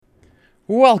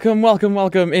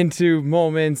Welcome into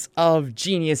Moments of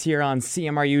Genius here on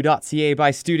CMRU.ca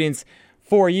by students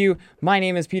for you. My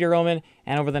name is Peter Roman,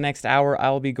 and over the next hour,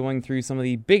 I will be going through some of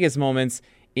the biggest moments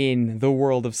in the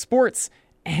world of sports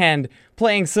and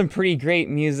playing some pretty great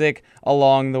music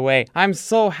along the way. I'm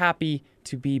so happy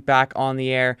to be back on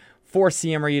the air for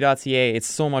CMRU.ca. It's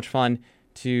so much fun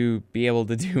to be able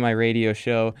to do my radio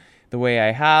show the way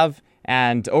I have.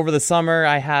 And over the summer,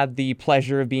 I had the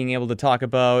pleasure of being able to talk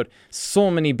about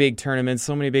so many big tournaments,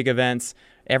 so many big events,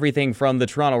 everything from the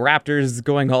Toronto Raptors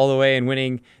going all the way and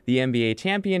winning the NBA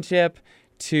championship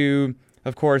to,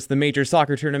 of course, the major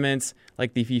soccer tournaments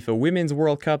like the FIFA Women's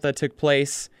World Cup that took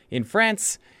place in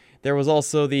France. There was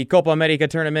also the Copa America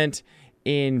tournament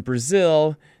in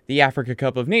Brazil, the Africa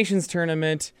Cup of Nations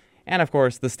tournament, and, of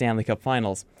course, the Stanley Cup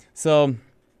Finals. So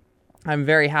I'm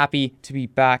very happy to be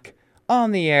back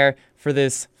on the air for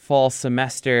this fall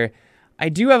semester. I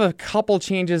do have a couple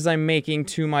changes I'm making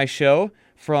to my show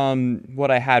from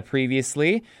what I had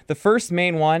previously. The first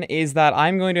main one is that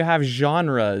I'm going to have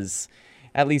genres,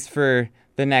 at least for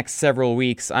the next several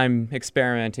weeks. I'm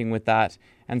experimenting with that.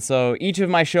 And so each of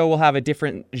my show will have a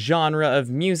different genre of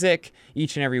music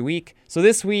each and every week. So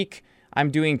this week I'm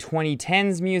doing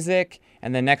 2010s music,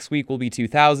 and then next week will be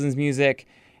 2000s music,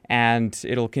 and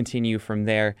it'll continue from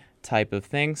there type of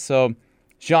thing. So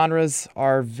genres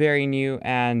are very new,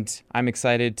 and I'm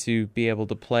excited to be able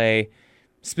to play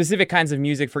specific kinds of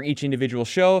music for each individual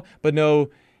show, but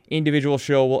no individual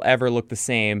show will ever look the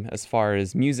same as far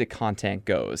as music content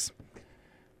goes.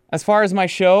 As far as my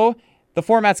show, the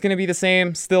format's going to be the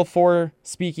same, still 4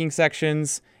 speaking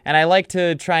sections, and I like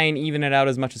to try and even it out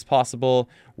as much as possible,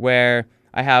 where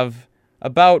I have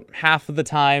about half of the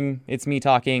time it's me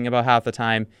talking, about half the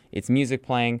time it's music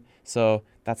playing. So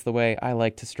that's the way I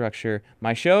like to structure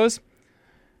my shows.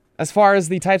 As far as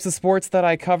the types of sports that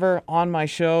I cover on my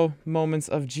show, Moments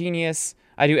of Genius,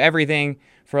 I do everything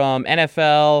from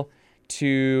NFL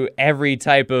to every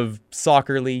type of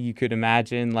soccer league you could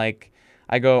imagine. Like,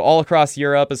 I go all across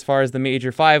Europe as far as the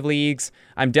major 5 leagues.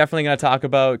 I'm definitely going to talk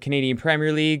about Canadian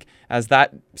Premier League, as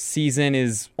that season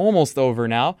is almost over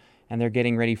now, and they're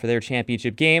getting ready for their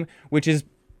championship game, which is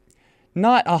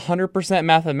not 100%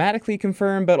 mathematically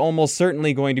confirmed, but almost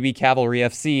certainly going to be Cavalry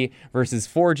FC versus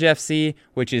Forge FC,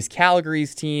 which is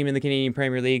Calgary's team in the Canadian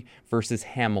Premier League versus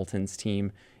Hamilton's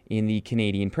team in the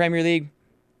Canadian Premier League.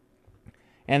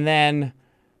 And then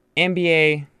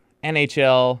NBA,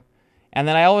 NHL, and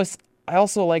then I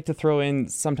also like to throw in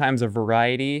sometimes a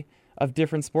variety of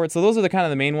different sports. So those are the kind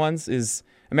of the main ones, is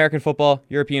American football,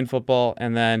 European football,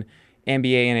 and then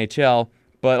NBA, NHL,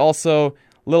 but also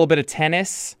a little bit of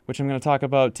tennis, which I'm going to talk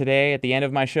about today at the end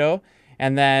of my show.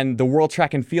 And then the World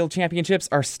Track and Field Championships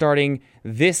are starting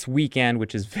this weekend,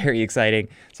 which is very exciting.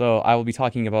 So I will be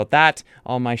talking about that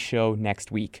on my show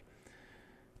next week.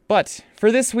 But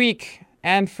for this week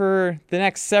and for the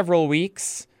next several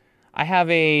weeks, I have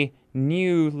a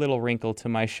new little wrinkle to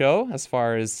my show as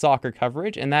far as soccer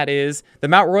coverage, and that is the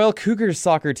Mount Royal Cougars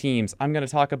soccer teams. I'm going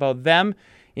to talk about them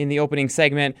in the opening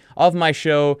segment of my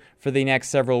show for the next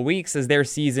several weeks, as their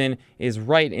season is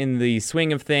right in the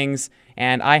swing of things,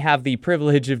 and I have the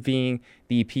privilege of being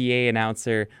the PA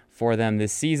announcer for them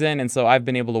this season, and so I've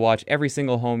been able to watch every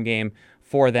single home game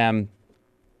for them.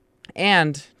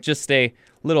 And just a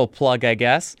little plug, I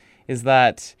guess, is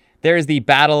that there's the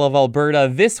Battle of Alberta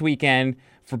this weekend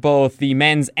for both the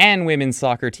men's and women's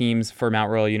soccer teams for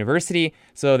Mount Royal University.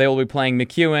 So they will be playing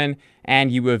MacEwan and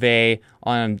U of A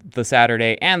on the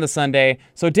Saturday and the Sunday.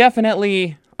 So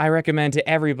definitely, I recommend to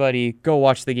everybody, go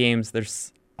watch the games.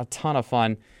 There's a ton of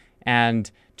fun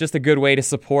and just a good way to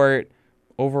support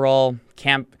overall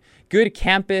good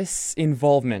campus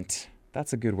involvement.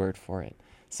 That's a good word for it.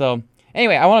 So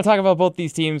anyway, I want to talk about both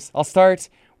these teams. I'll start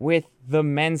with the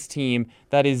men's team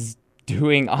that is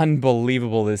doing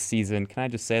unbelievable this season. Can I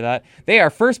just say that? They are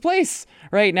first place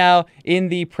right now in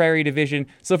the Prairie Division.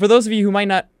 So for those of you who might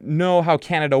not know how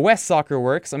Canada West soccer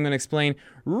works, I'm going to explain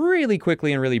really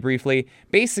quickly and really briefly.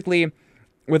 Basically,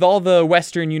 with all the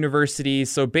Western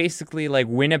universities, so basically like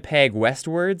Winnipeg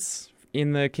westwards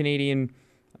in the Canadian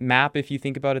map, if you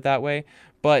think about it that way,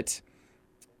 but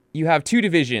you have 2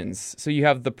 divisions. So you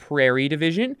have the Prairie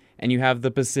Division and you have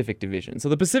the Pacific Division. So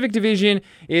the Pacific Division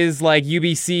is like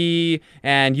UBC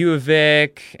and U of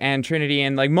Vic and Trinity,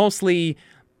 and like mostly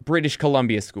British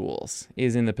Columbia schools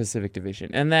is in the Pacific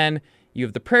Division. And then you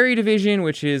have the Prairie Division,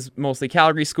 which is mostly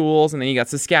Calgary schools, and then you got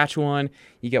Saskatchewan,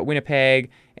 you got Winnipeg,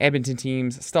 Edmonton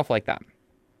teams, stuff like that.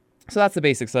 So that's the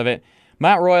basics of it.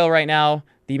 Mount Royal right now,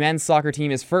 the men's soccer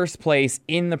team is first place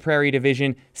in the Prairie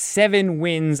Division, 7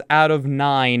 wins out of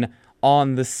 9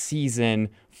 on the season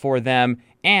for them.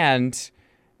 and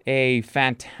a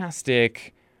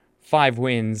fantastic 5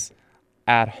 wins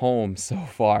at home so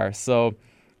far. So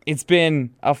it's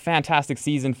been a fantastic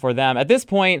season for them. At this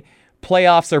point,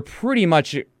 playoffs are pretty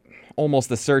much almost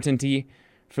a certainty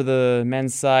for the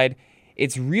men's side.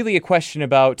 It's really a question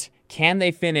about, can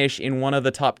they finish in one of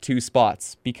the top 2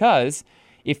 spots? Because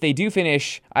if they do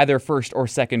finish either first or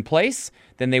second place,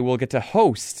 then they will get to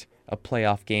host a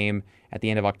playoff game at the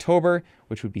end of October,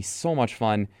 which would be so much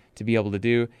fun to be able to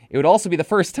do. It would also be the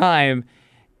first time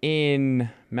in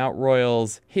Mount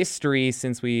Royal's history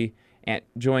since we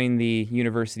joined the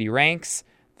university ranks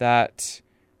that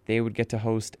they would get to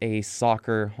host a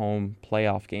soccer home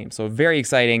playoff game. So very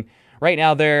exciting. Right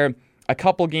now they're a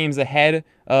couple games ahead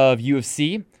of U of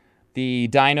C. The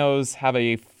Dinos have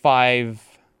a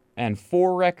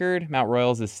 5-4 record. Mount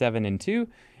Royals is 7-2.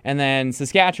 And then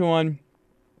Saskatchewan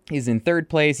is in third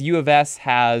place. U of S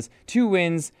has 2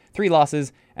 wins, 3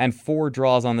 losses, and 4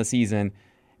 draws on the season.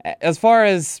 As far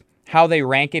as how they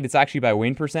rank it, it's actually by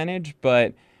win percentage,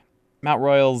 but Mount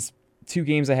Royals 2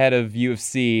 games ahead of U of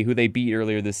C, who they beat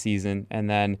earlier this season, and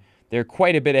then they're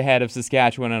quite a bit ahead of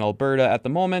Saskatchewan and Alberta at the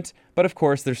moment, but of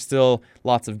course there's still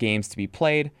lots of games to be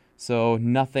played, so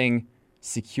nothing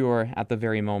secure at the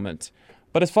very moment.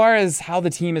 But as far as how the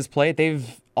team has played,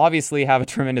 they've obviously have a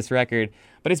tremendous record,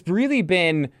 but it's really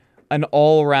been an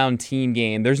all-around team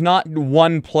game. There's not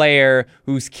one player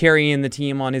who's carrying the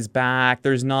team on his back.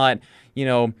 There's not,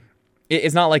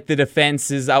 it's not like the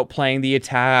defense is outplaying the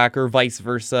attack or vice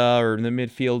versa or the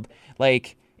midfield.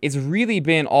 Like, it's really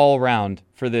been all around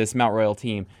for this Mount Royal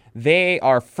team. They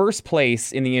are first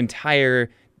place in the entire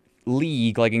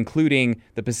league, like including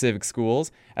the Pacific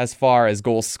schools, as far as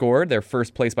goals scored. They're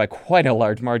first place by quite a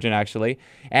large margin, actually.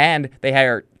 And they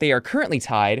are currently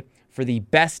tied for the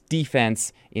best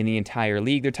defense in the entire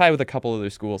league. They're tied with a couple other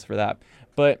schools for that.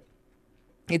 But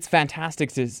it's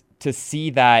fantastic to see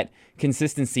that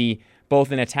consistency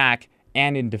both in attack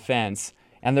and in defense.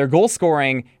 And their goal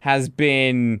scoring has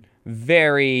been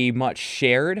very much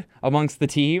shared amongst the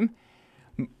team.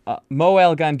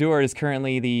 Moel Gandour is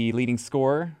currently the leading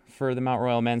scorer for the Mount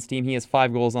Royal men's team. He has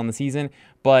 5 goals on the season,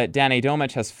 but Dane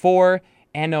Domic has 4,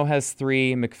 Eno has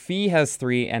 3, McPhee has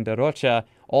 3, and Darocha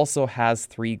also has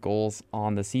 3 goals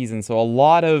on the season. So a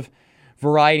lot of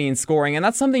variety in scoring, and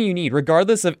that's something you need,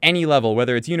 regardless of any level,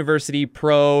 whether it's university,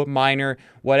 pro, minor,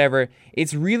 whatever.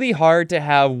 It's really hard to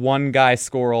have one guy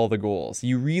score all the goals.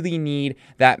 You really need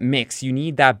that mix. You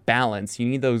need that balance. You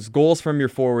need those goals from your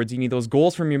forwards. You need those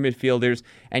goals from your midfielders,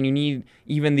 and you need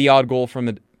even the odd goal from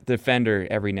a defender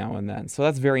every now and then. So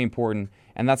that's very important,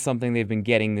 and that's something they've been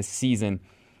getting this season.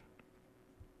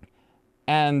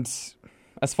 And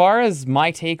as far as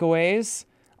my takeaways,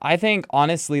 I think,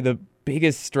 honestly, the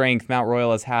biggest strength Mount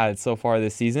Royal has had so far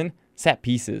this season, set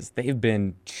pieces. They've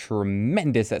been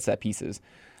tremendous at set pieces.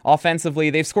 Offensively,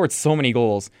 they've scored so many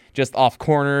goals, just off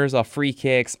corners, off free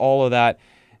kicks, all of that.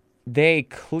 They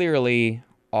clearly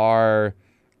are,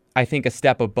 I think, a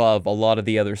step above a lot of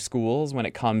the other schools when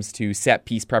it comes to set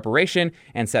piece preparation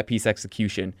and set piece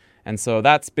execution. And so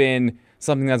that's been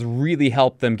something that's really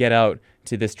helped them get out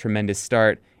to this tremendous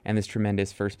start and this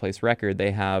tremendous first place record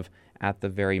they have at the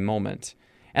very moment.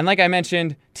 And like I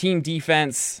mentioned, team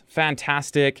defense,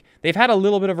 fantastic. They've had a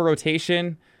little bit of a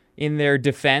rotation in their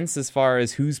defense as far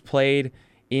as who's played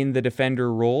in the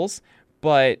defender roles,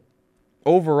 but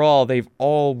overall, they've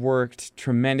all worked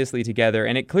tremendously together,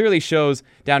 and it clearly shows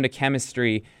down to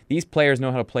chemistry. These players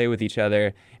know how to play with each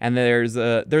other, and there's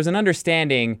an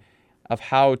understanding of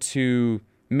how to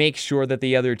make sure that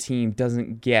the other team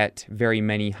doesn't get very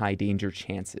many high-danger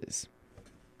chances.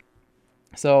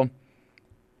 So,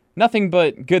 nothing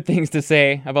but good things to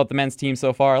say about the men's team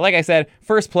so far. Like I said,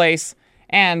 first place,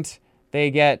 and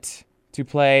they get to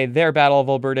play their Battle of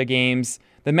Alberta games.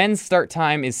 The men's start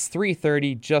time is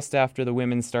 3:30, just after the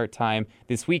women's start time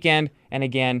this weekend. And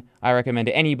again, I recommend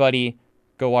to anybody,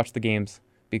 go watch the games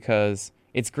because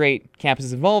it's great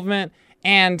campus involvement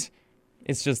and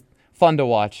it's just fun to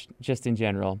watch just in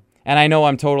general. And I know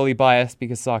I'm totally biased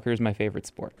because soccer is my favorite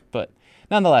sport, but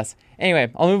nonetheless.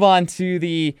 Anyway, I'll move on to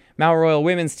the Mount Royal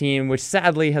women's team, which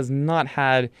sadly has not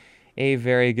had a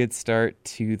very good start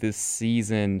to this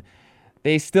season.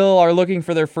 They still are looking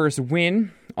for their first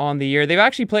win on the year. They've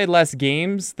actually played less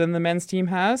games than the men's team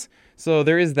has, so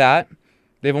there is that.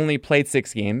 They've only played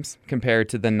 6 games compared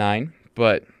to the 9,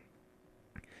 but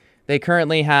they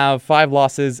currently have 5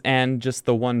 losses and just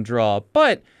the 1 draw.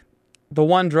 But the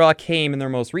 1 draw came in their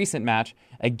most recent match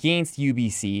against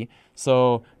UBC,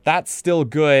 so that's still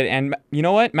good. And you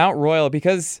know what? Mount Royal,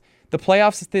 because the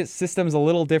playoff system's a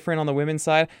little different on the women's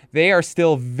side, they are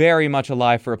still very much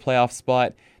alive for a playoff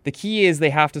spot. the key is they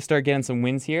have to start getting some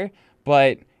wins here,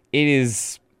 but it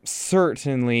is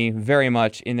certainly very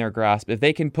much in their grasp. If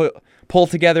they can pull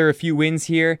together a few wins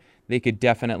here, they could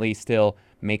definitely still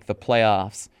make the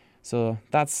playoffs. So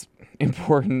that's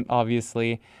important,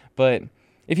 obviously. But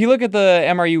if you look at the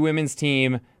MRU women's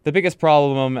team, the biggest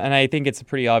problem, and I think it's a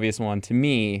pretty obvious one to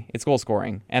me, it's goal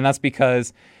scoring. And that's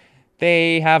because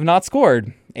they have not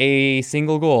scored a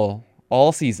single goal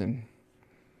all season,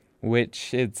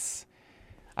 which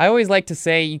I always like to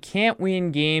say you can't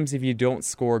win games if you don't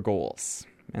score goals.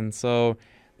 And so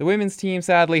the women's team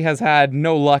sadly has had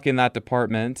no luck in that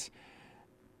department.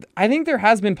 I think there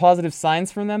has been positive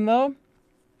signs from them though.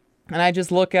 And I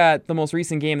just look at the most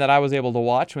recent game that I was able to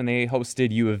watch when they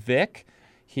hosted U of Vic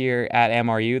here at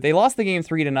MRU. They lost the game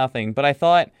 3-0, but I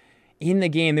thought in the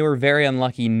game they were very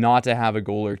unlucky not to have a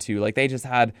goal or two. Like they just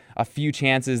had a few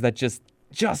chances that just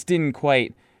didn't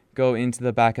quite go into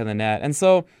the back of the net. And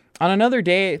so on another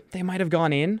day, they might have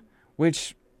gone in,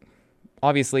 which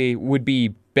obviously would be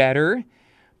better.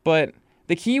 But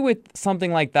the key with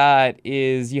something like that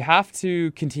is you have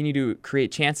to continue to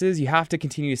create chances. You have to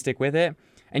continue to stick with it.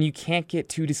 And you can't get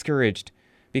too discouraged.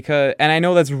 And I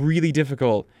know that's really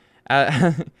difficult.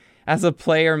 As a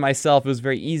player myself, it was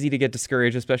very easy to get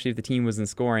discouraged, especially if the team wasn't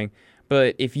scoring.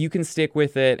 But if you can stick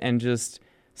with it and just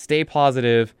stay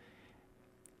positive,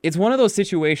 it's one of those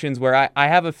situations where I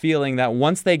have a feeling that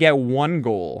once they get one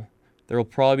goal, there will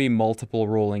probably be multiple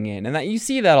rolling in. And that you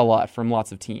see that a lot from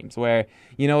lots of teams where,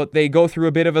 they go through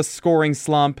a bit of a scoring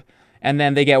slump and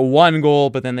then they get one goal,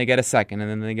 but then they get a second and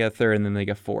then they get a third and then they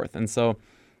get fourth. And so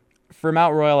for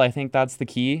Mount Royal, I think that's the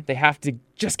key. They have to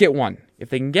just get one. If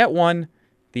they can get one,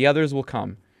 the others will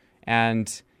come.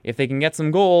 And if they can get some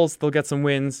goals, they'll get some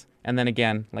wins. And then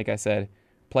again, like I said,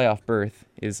 playoff berth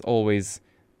is always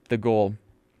the goal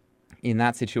in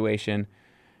that situation.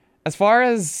 As far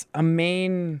as a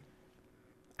main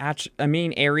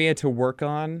area to work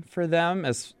on for them,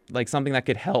 as like something that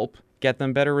could help get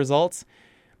them better results,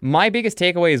 my biggest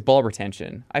takeaway is ball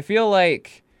retention. I feel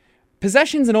like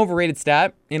possession's an overrated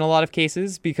stat in a lot of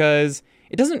cases because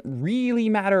it doesn't really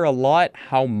matter a lot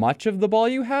how much of the ball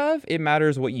you have. It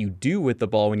matters what you do with the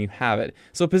ball when you have it.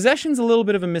 So possession's a little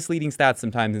bit of a misleading stat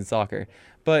sometimes in soccer.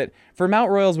 But for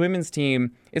Mount Royal's women's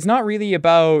team, it's not really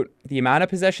about the amount of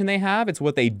possession they have. It's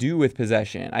what they do with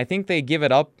possession. I think they give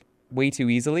it up way too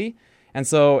easily. And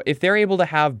so if they're able to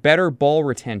have better ball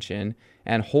retention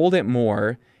and hold it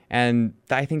more, and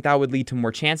I think that would lead to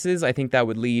more chances. I think that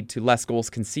would lead to less goals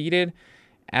conceded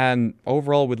and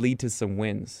overall would lead to some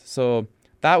wins. So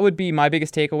that would be my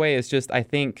biggest takeaway is just I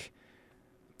think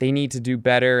they need to do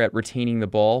better at retaining the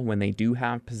ball when they do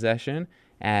have possession.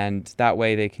 And that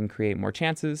way they can create more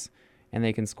chances and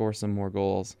they can score some more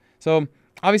goals. So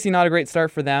obviously not a great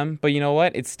start for them, but you know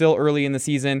what? It's still early in the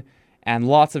season and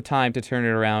lots of time to turn it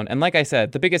around. And like I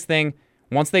said, the biggest thing,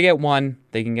 once they get one,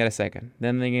 they can get a second.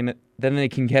 Then they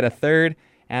can get a third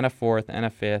and a fourth and a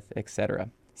fifth, etc.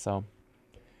 So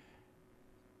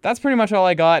that's pretty much all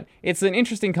I got. It's an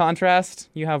interesting contrast.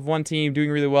 You have one team doing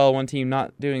really well, one team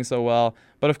not doing so well.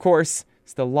 But of course,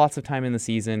 still lots of time in the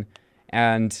season.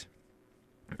 And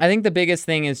I think the biggest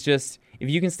thing is just if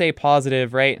you can stay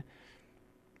positive, right?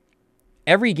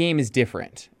 Every game is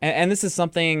different. And this is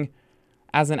something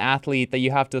as an athlete that you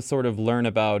have to sort of learn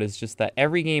about is just that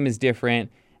every game is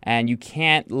different and you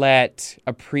can't let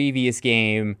a previous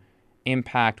game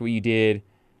impact what you did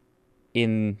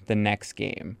in the next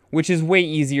game, which is way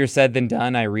easier said than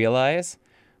done, I realize,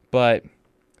 but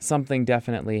something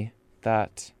definitely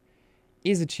that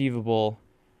is achievable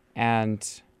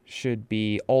and should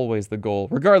be always the goal,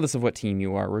 regardless of what team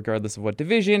you are, regardless of what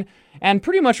division, and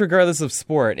pretty much regardless of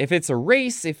sport. If it's a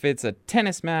race, if it's a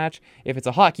tennis match, if it's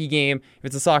a hockey game, if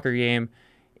it's a soccer game,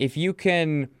 if you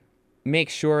can make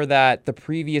sure that the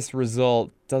previous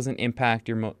result doesn't impact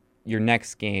your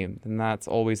next game, then that's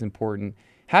always important.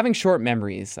 Having short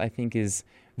memories, I think, is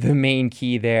the main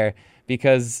key there,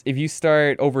 because if you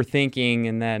start overthinking,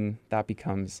 and then that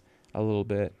becomes a little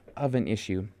bit of an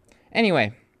issue.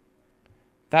 Anyway,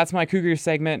 that's my Cougars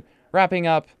segment, wrapping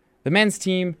up the men's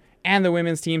team and the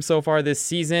women's team so far this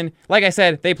season. Like I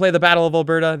said, they play the Battle of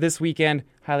Alberta this weekend.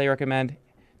 Highly recommend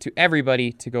to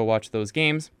everybody to go watch those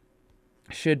games.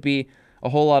 Should be a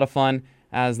whole lot of fun,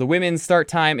 as the women's start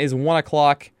time is 1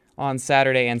 o'clock on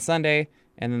Saturday and Sunday,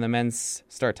 and then the men's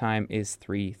start time is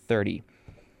 3:30.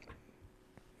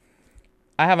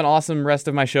 I have an awesome rest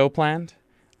of my show planned.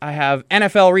 I have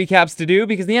NFL recaps to do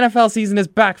because the NFL season is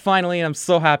back finally, and I'm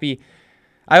so happy.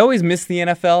 I always miss the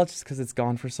NFL just because it's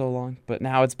gone for so long, but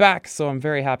now it's back, so I'm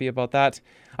very happy about that.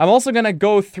 I'm also going to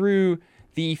go through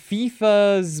the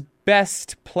FIFA's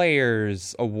Best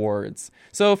Players Awards.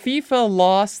 So FIFA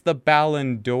lost the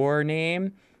Ballon d'Or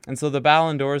name, and so the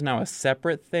Ballon d'Or is now a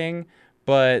separate thing,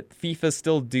 but FIFA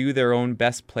still do their own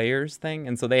Best Players thing,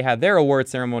 and so they had their award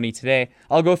ceremony today.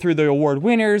 I'll go through the award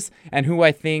winners and who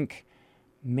I think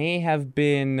may have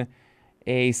been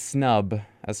a snub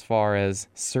as far as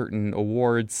certain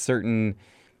awards, certain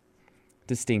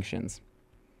distinctions.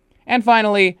 And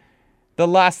finally, the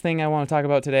last thing I want to talk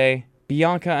about today,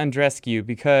 Bianca Andreescu,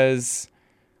 because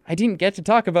I didn't get to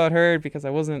talk about her because I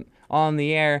wasn't on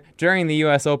the air during the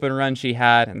US Open run she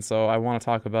had, and so I want to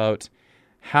talk about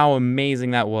how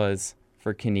amazing that was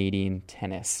for Canadian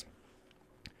tennis.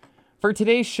 For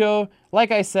today's show,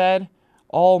 like I said,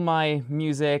 all my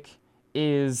music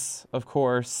is, of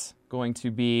course, going to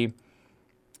be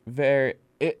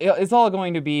it's all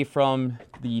going to be from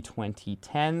the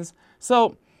 2010s.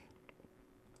 So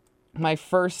my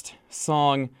first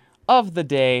song of the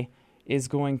day is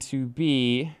going to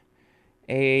be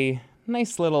a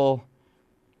nice little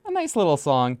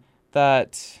song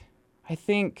that I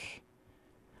think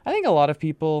a lot of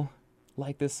people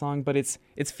like this song, but it's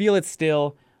Feel It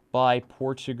Still by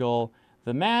Portugal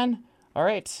the Man. All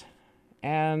right.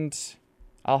 And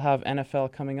I'll have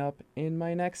NFL coming up in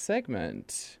my next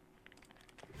segment.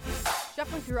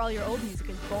 Shuffling through all your old music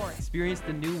is boring. Experience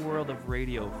the new world of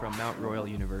radio from Mount Royal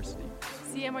University.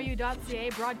 CMRU.ca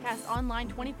broadcasts online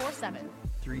 24/7.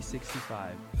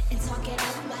 365. And talk it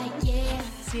out like yeah.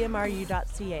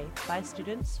 CMRU.ca by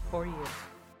students for you.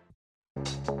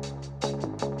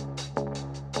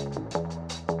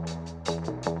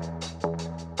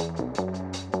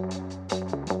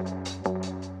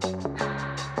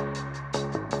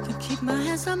 To keep my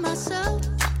hands on myself.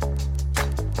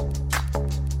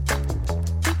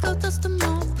 Pick up, dust them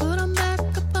off, put them back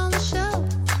up on the shelf.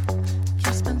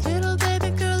 Guess my little baby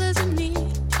girl is in need.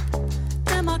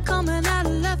 Am I coming out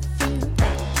of left field?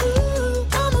 Ooh,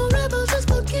 I'm a rebel just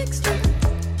for kicks now.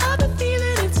 I've been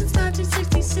feeling it since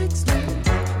 1966 now.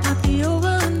 Might be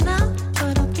over now,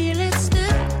 but I feel it still.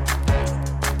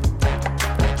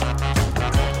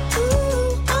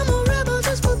 Ooh, I'm a rebel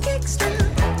just for kicks now.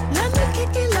 Let me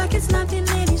kick it like it's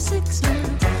 1986 now.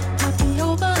 Might be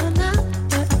over now,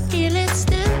 but I feel it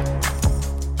still.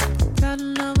 Got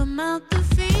another mouth to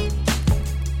feed.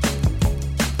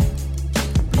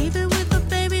 Leave it with the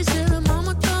babies till the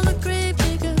mama call the grave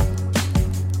digger.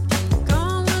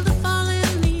 Gone with the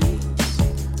fallen leaves.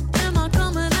 Am I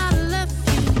coming out of left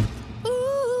field?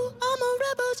 Ooh, I'm a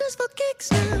rebel just for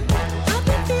kicks now. I've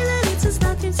been feeling it since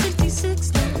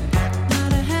 1966 now.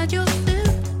 Might have had your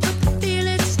fill, but I feel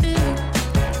it still.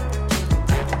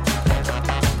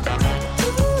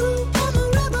 Ooh, I'm a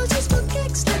rebel just for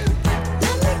kicks now.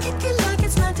 Let me kick it like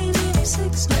it's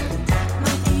 1986 now.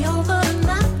 Might be over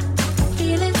now, I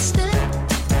feel it still.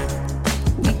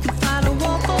 We could fight a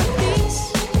war for peace.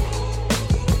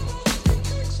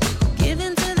 Give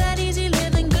in to that easy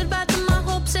living, goodbye to my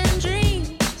hopes and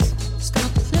dreams.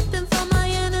 Stop flipping for my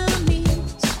enemies.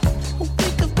 We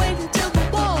could wait until the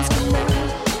walls come down.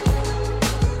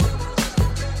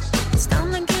 It's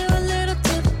time to give a little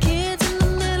to the kids in the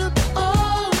middle.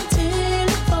 Oh, till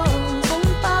it falls,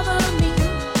 won't bother me.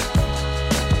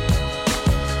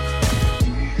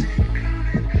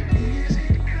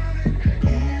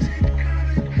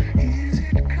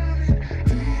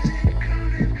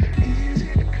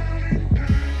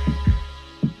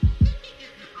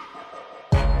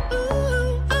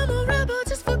 Ooh, I'm a rebel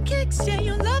just for kicks. Yeah,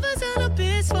 your love is an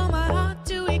abyss for my heart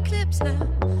to eclipse now.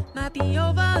 Might be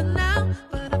over now,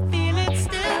 but I feel it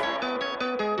still.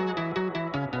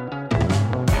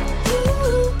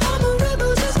 Ooh, I'm a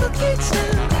rebel just for kicks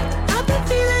now. I've been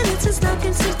feeling it since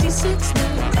 1966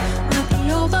 now. Might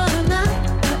be over now,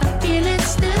 but I feel it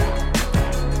still.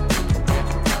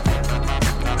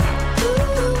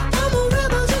 Ooh, I'm a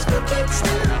rebel just for kicks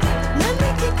now. Let me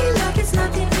kick it like it's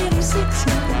 1986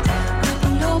 now. Might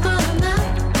be over now,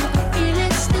 but I feel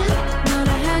it still. Might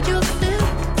have had your fill,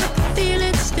 but I feel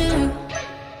it still.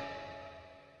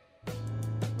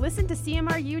 Listen to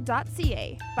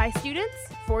CMRU.ca by students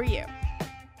for you.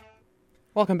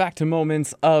 Welcome back to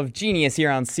Moments of Genius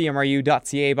here on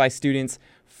CMRU.ca by students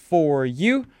for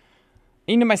you.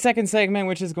 Into my second segment,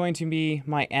 which is going to be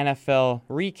my NFL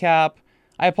recap.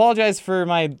 I apologize for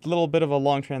my little bit of a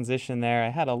long transition there. I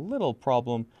had a little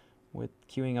problem with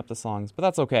queuing up the songs, but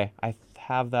that's okay. I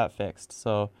have that fixed,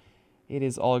 so it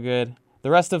is all good.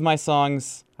 The rest of my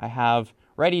songs I have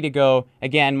ready to go.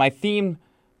 Again, my theme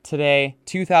today,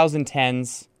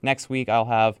 2010s. Next week I'll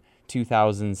have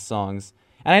 2000s songs.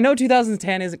 And I know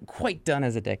 2010 isn't quite done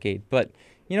as a decade, but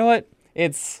you know what?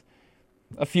 It's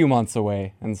a few months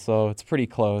away, and so it's pretty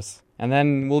close. And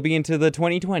then we'll be into the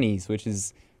 2020s, which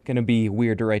is going to be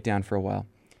weird to write down for a while.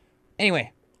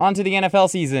 Anyway, on to the NFL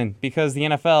season, because the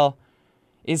NFL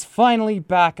is finally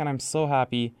back, and I'm so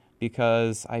happy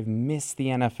because I've missed the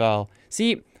NFL.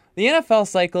 See, the NFL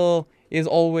cycle is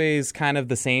always kind of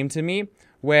the same to me,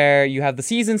 where you have the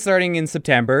season starting in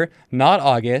September, not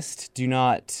August.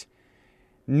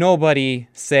 Nobody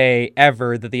say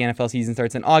ever that the NFL season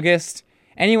starts in August.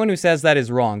 Anyone who says that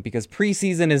is wrong, because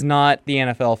preseason is not the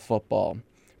NFL football.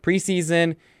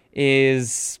 Preseason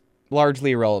is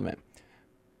largely irrelevant.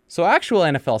 So actual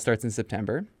NFL starts in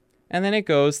September, and then it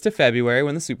goes to February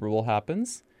when the Super Bowl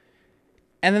happens,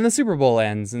 and then the Super Bowl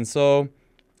ends. And so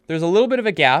there's a little bit of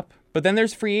a gap, but then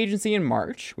there's free agency in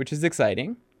March, which is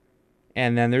exciting.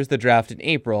 And then there's the draft in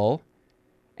April,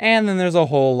 and then there's a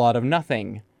whole lot of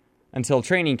nothing until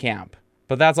training camp.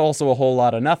 But that's also a whole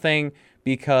lot of nothing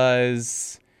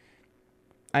because,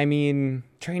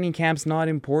 training camp's not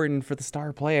important for the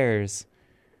star players.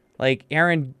 Like,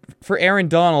 Aaron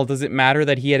Donald, does it matter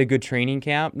that he had a good training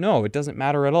camp? No, it doesn't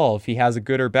matter at all if he has a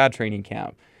good or bad training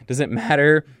camp. Does it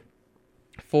matter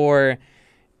for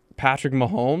Patrick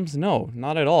Mahomes? No,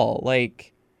 not at all.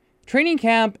 Like, training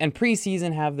camp and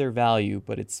preseason have their value,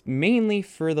 but it's mainly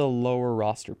for the lower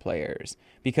roster players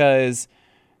because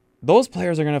those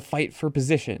players are going to fight for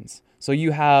positions. So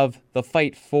you have the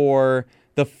fight for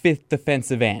the fifth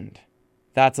defensive end.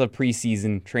 That's a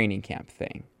preseason training camp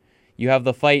thing. You have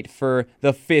the fight for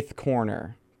the fifth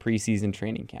corner, preseason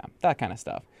training camp, that kind of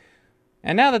stuff.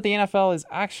 And now that the NFL is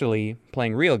actually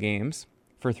playing real games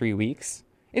for 3 weeks,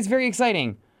 it's very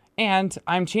exciting. And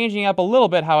I'm changing up a little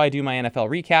bit how I do my NFL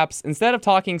recaps. Instead of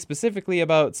talking specifically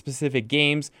about specific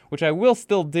games, which I will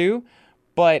still do,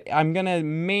 but I'm going to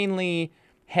mainly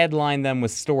headline them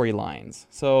with storylines.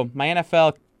 So my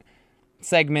NFL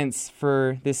segments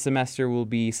for this semester will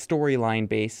be storyline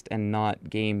based and not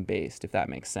game based, if that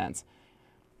makes sense.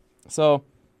 So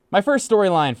my first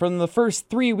storyline from the first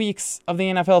 3 weeks of the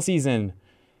NFL season.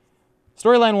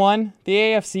 Storyline 1, the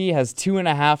AFC has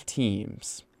 2.5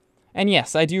 teams. And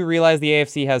yes, I do realize the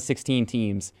AFC has 16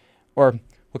 teams. Or,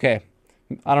 okay,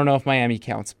 I don't know if Miami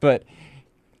counts, but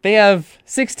they have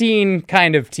 16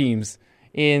 kind of teams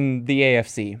in the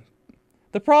AFC.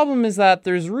 The problem is that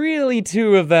there's really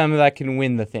 2 of them that can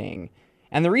win the thing.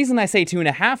 And the reason I say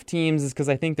 2.5 teams is because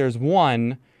I think there's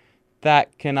one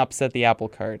that can upset the apple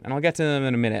cart. And I'll get to them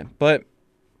in a minute. But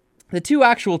the 2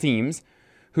 actual teams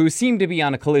who seem to be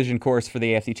on a collision course for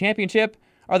the AFC Championship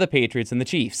are the Patriots and the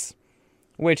Chiefs.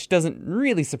 Which doesn't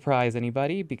really surprise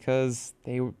anybody because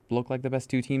they look like the best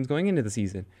 2 teams going into the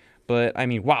season. But,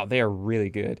 wow, they are really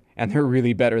good. And they're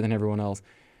really better than everyone else.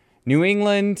 New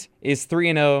England is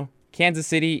 3-0. Kansas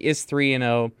City is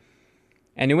 3-0.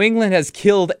 And New England has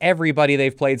killed everybody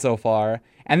they've played so far.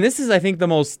 And this is, I think, the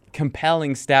most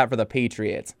compelling stat for the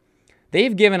Patriots.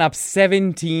 They've given up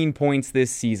 17 points this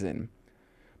season.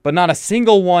 But not a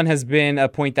single one has been a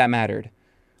point that mattered.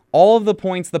 All of the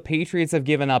points the Patriots have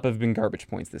given up have been garbage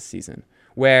points this season,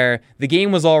 where the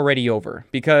game was already over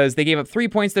because they gave up 3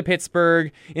 points to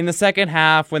Pittsburgh in the second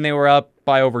half when they were up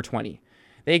by over 20.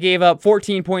 They gave up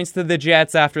 14 points to the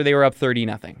Jets after they were up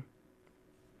 30-0.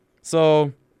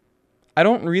 So I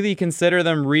don't really consider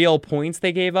them real points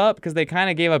they gave up because they kind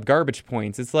of gave up garbage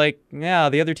points. It's like, yeah,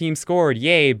 the other team scored,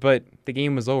 yay, but the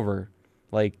game was over.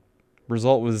 Like,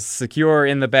 result was secure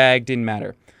in the bag, didn't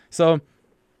matter. So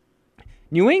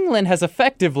New England has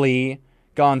effectively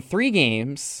gone 3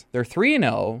 games. They're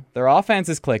 3-0. Their offense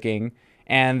is clicking,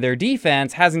 and their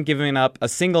defense hasn't given up a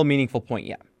single meaningful point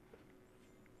yet.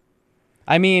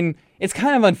 It's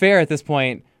kind of unfair at this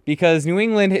point because New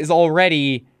England is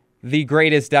already the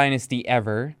greatest dynasty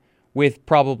ever, with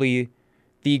probably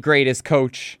the greatest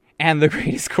coach and the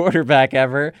greatest quarterback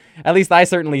ever. At least I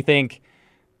certainly think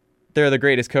they're the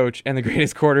greatest coach and the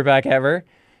greatest quarterback ever.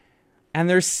 And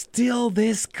they're still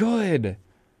this good.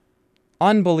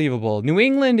 Unbelievable. New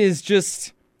England is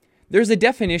just... There's a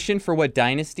definition for what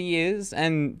dynasty is,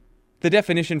 and the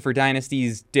definition for dynasty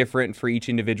is different for each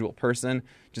individual person,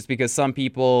 just because some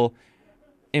people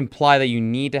imply that you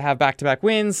need to have back-to-back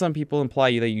wins, some people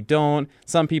imply that you don't,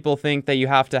 some people think that you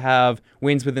have to have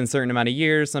wins within a certain amount of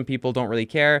years, some people don't really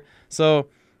care. So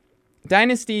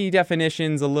dynasty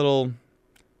definition's a little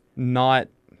not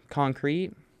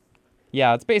concrete.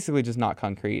 Yeah, it's basically just not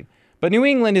concrete. But New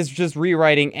England is just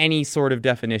rewriting any sort of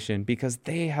definition because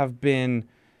they have been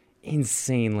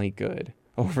insanely good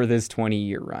over this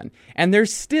 20-year run. And they're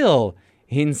still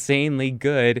insanely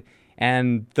good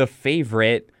and the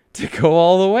favorite to go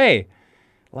all the way.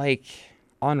 Like,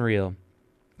 unreal.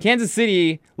 Kansas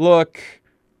City look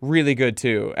really good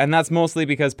too. And that's mostly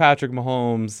because Patrick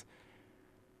Mahomes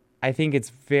I think it's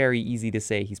very easy to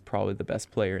say he's probably the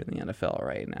best player in the NFL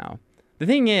right now. The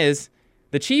thing is,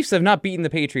 the Chiefs have not beaten the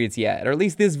Patriots yet, or at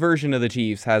least this version of the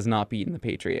Chiefs has not beaten the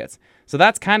Patriots. So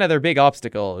that's kind of their big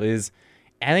obstacle is,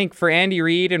 I think for Andy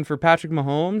Reid and for Patrick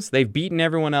Mahomes, they've beaten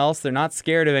everyone else. They're not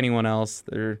scared of anyone else.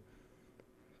 They're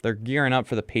gearing up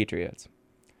for the Patriots.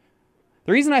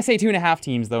 The reason I say 2.5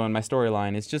 teams, though, in my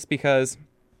storyline is just because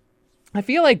I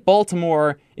feel like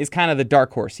Baltimore is kind of the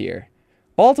dark horse here.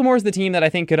 Baltimore's the team that I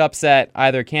think could upset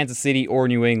either Kansas City or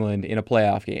New England in a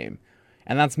playoff game.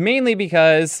 And that's mainly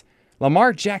because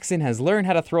Lamar Jackson has learned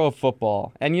how to throw a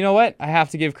football. And you know what? I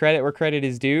have to give credit where credit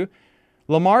is due.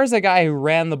 Lamar's a guy who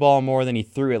ran the ball more than he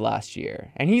threw it last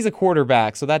year. And he's a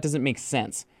quarterback, so that doesn't make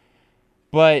sense.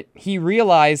 But he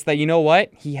realized that, you know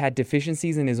what? He had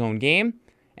deficiencies in his own game.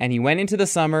 And he went into the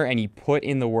summer and he put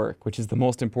in the work, which is the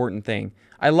most important thing.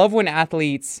 I love when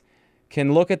athletes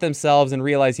can look at themselves and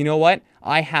realize, you know what?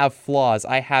 I have flaws.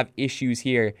 I have issues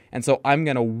here. And so I'm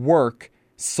going to work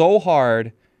so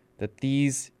hard that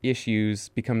these issues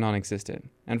become non-existent.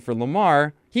 And for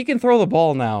Lamar, he can throw the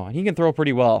ball now, and he can throw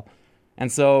pretty well.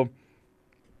 And so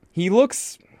he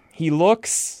looks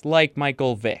like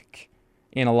Michael Vick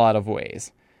in a lot of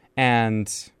ways.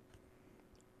 And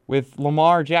with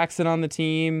Lamar Jackson on the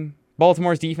team,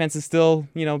 Baltimore's defense is still,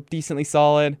 decently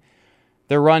solid.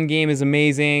 Their run game is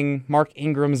amazing. Mark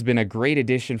Ingram's been a great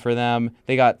addition for them.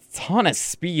 They got a ton of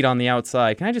speed on the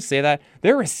outside. Can I just say that?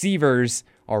 Their receivers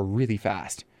are really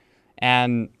fast.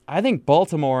 And I think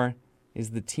Baltimore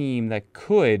is the team that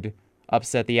could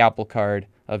upset the apple cart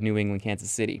of New England,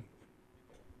 Kansas City.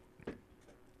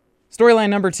 Storyline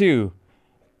number 2.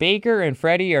 Baker and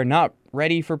Freddie are not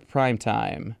ready for prime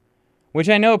time. Which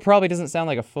I know probably doesn't sound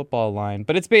like a football line,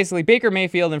 but it's basically Baker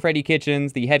Mayfield and Freddie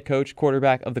Kitchens, the head coach,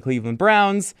 quarterback of the Cleveland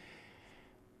Browns.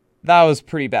 That was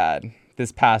pretty bad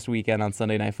this past weekend on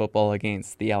Sunday Night Football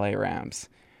against the LA Rams.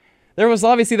 There was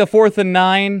obviously the 4th and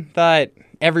 9 that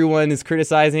everyone is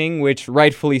criticizing, which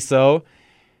rightfully so.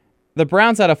 The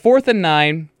Browns had a 4th and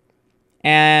 9,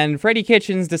 and Freddie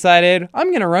Kitchens decided, I'm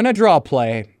going to run a draw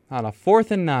play on a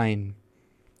 4th and 9.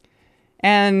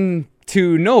 And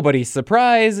to nobody's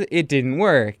surprise, it didn't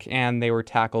work, and they were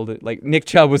tackled. Like, Nick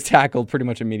Chubb was tackled pretty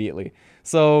much immediately.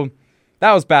 So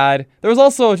that was bad. There was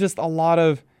also just a lot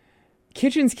of...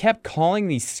 Kitchens kept calling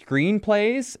these screen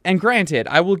plays, and granted,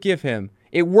 I will give him,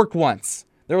 it worked once.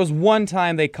 There was one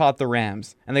time they caught the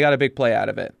Rams, and they got a big play out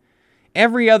of it.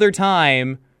 Every other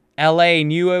time, LA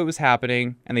knew it was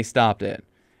happening, and they stopped it.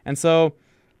 And so,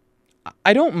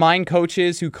 I don't mind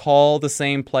coaches who call the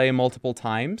same play multiple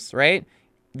times, right?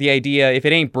 The idea, if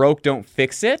it ain't broke, don't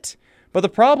fix it. But the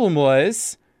problem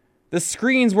was, the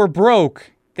screens were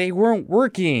broke. They weren't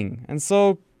working. And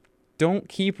so, don't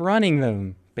keep running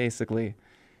them, basically.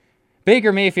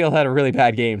 Baker Mayfield had a really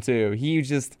bad game, too.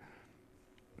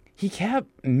 He kept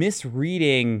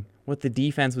misreading what the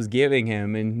defense was giving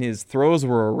him, and his throws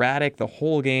were erratic the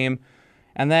whole game.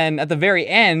 And then at the very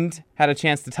end, had a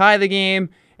chance to tie the game,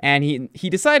 and he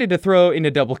decided to throw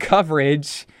into double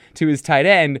coverage to his tight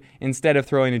end instead of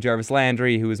throwing to Jarvis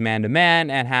Landry, who was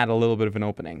man-to-man and had a little bit of an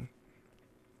opening.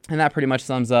 And that pretty much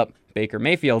sums up Baker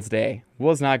Mayfield's day.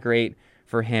 Was not great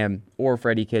for him or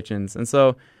Freddie Kitchens. And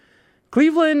so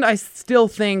Cleveland, I still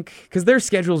think, because their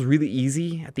schedule's really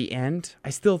easy at the end,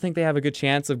 I still think they have a good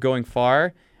chance of going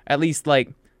far. At least,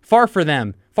 far for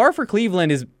them. Far for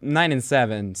Cleveland is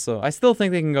 9-7, so I still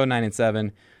think they can go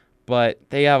 9-7, but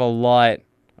they have a lot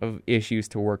of issues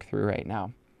to work through right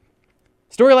now.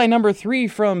 Storyline number 3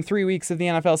 from 3 weeks of the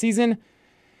NFL season.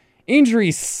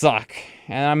 Injuries suck,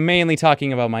 and I'm mainly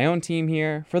talking about my own team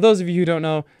here. For those of you who don't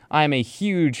know, I'm a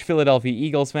huge Philadelphia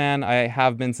Eagles fan. I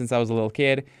have been since I was a little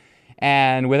kid.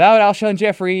 And without Alshon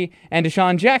Jeffrey and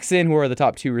Deshaun Jackson, who are the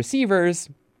top 2 receivers,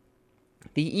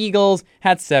 the Eagles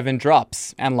had 7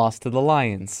 drops and lost to the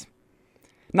Lions.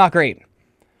 Not great.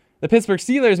 The Pittsburgh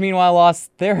Steelers, meanwhile,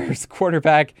 lost their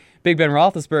quarterback, Big Ben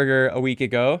Roethlisberger, a week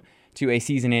ago to a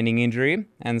season-ending injury.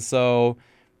 And so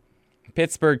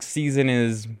Pittsburgh's season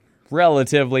is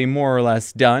relatively more or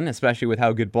less done, especially with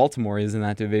how good Baltimore is in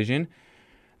that division.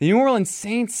 The New Orleans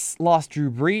Saints lost Drew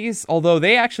Brees, although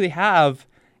they actually have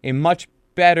a much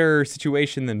better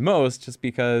situation than most, just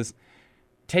because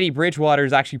Teddy Bridgewater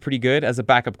is actually pretty good as a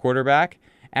backup quarterback.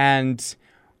 And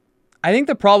I think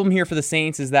the problem here for the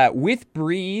Saints is that with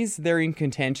Brees, they're in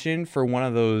contention for one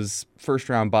of those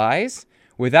first-round buys.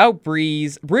 Without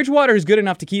Brees, Bridgewater is good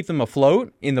enough to keep them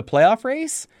afloat in the playoff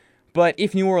race. But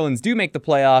if New Orleans do make the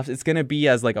playoffs, it's going to be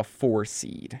as a 4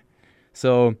 seed.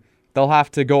 So they'll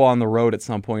have to go on the road at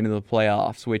some point in the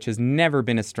playoffs, which has never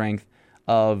been a strength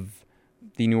of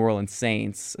the New Orleans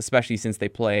Saints, especially since they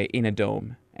play in a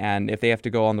dome And if they have to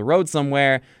go on the road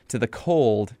somewhere to the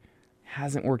cold,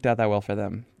 hasn't worked out that well for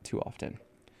them too often.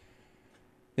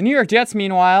 The New York Jets,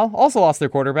 meanwhile, also lost their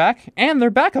quarterback and their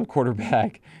backup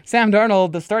quarterback. Sam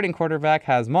Darnold, the starting quarterback,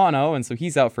 has mono, and so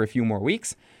he's out for a few more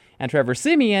weeks. And Trevor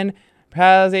Siemian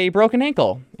has a broken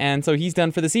ankle, and so he's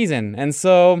done for the season. And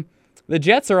so the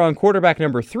Jets are on quarterback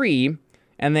number 3,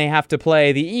 and they have to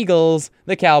play the Eagles,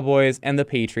 the Cowboys, and the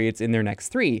Patriots in their next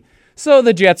 3. So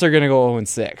the Jets are going to go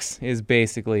 0-6, is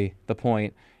basically the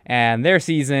point. And their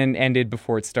season ended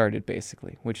before it started,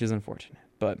 basically, which is unfortunate.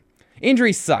 But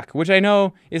injuries suck, which I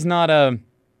know is not a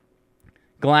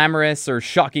glamorous or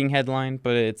shocking headline,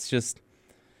 but it's just,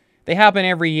 they happen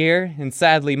every year, and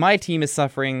sadly, my team is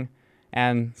suffering,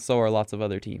 and so are lots of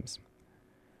other teams.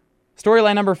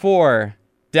 Storyline number 4,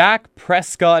 Dak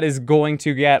Prescott is going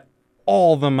to get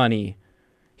all the money.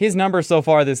 His numbers so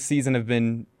far this season have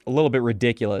been a little bit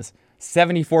ridiculous.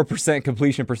 74%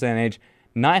 completion percentage,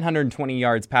 920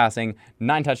 yards passing,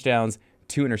 9 touchdowns,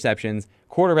 2 interceptions,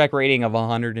 quarterback rating of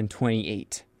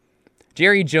 128.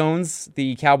 Jerry Jones,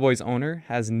 the Cowboys owner,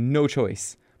 has no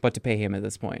choice but to pay him at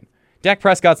this point. Dak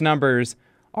Prescott's numbers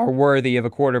are worthy of a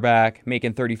quarterback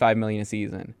making $35 million a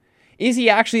season. Is he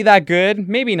actually that good?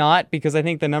 Maybe not, because I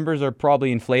think the numbers are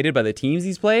probably inflated by the teams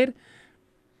he's played.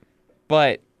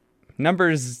 But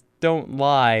numbers don't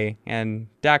lie, and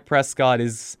Dak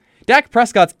Prescott's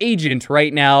agent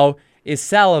right now is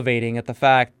salivating at the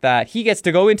fact that he gets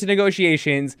to go into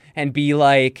negotiations and be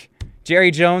like, Jerry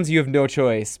Jones, you have no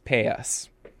choice. Pay us.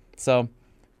 So,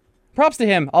 props to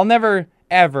him. I'll never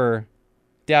ever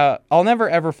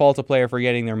fault a player for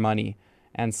getting their money.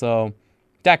 And so,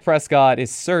 Dak Prescott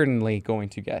is certainly going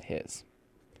to get his.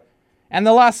 And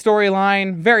the last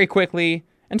storyline, very quickly,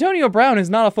 Antonio Brown is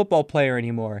not a football player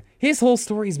anymore. His whole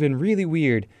story's been really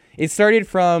weird. It started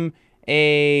from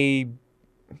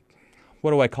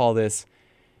what do I call this?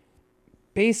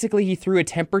 Basically, he threw a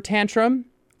temper tantrum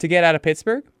to get out of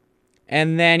Pittsburgh.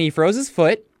 And then he froze his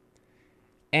foot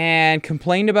and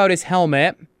complained about his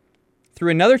helmet.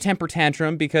 Threw another temper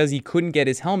tantrum because he couldn't get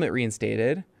his helmet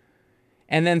reinstated.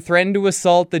 And then threatened to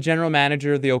assault the general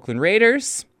manager of the Oakland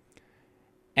Raiders.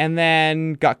 And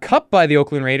then got cut by the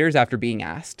Oakland Raiders after being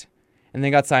asked. And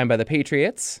then got signed by the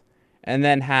Patriots. And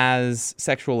then has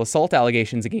sexual assault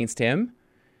allegations against him.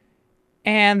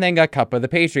 And then got cut by the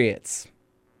Patriots.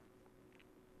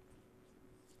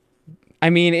 I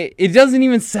mean, it doesn't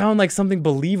even sound like something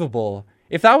believable.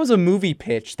 If that was a movie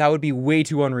pitch, that would be way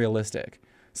too unrealistic.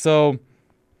 So,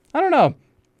 I don't know.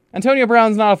 Antonio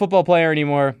Brown's not a football player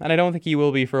anymore, and I don't think he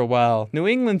will be for a while. New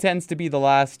England tends to be the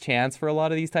last chance for a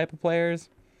lot of these type of players.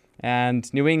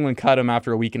 And New England cut him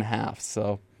after a week and a half,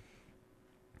 so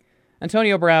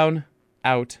Antonio Brown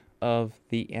out of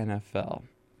the NFL.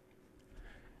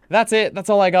 That's it. That's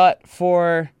all I got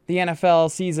for the NFL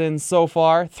season so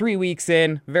far. 3 weeks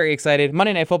in. Very excited.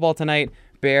 Monday Night Football tonight.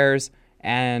 Bears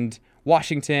and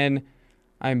Washington.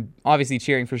 I'm obviously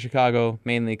cheering for Chicago,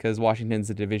 mainly because Washington's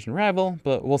a division rival,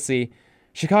 but we'll see.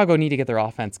 Chicago need to get their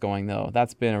offense going, though.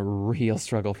 That's been a real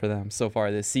struggle for them so far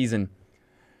this season.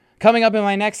 Coming up in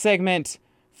my next segment,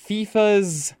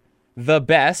 FIFA's the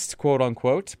best,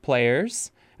 quote-unquote,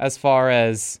 players, as far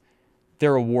as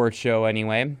their award show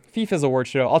anyway. FIFA's award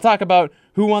show. I'll talk about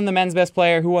who won the men's best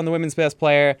player, who won the women's best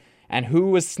player, and who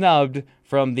was snubbed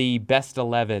from the best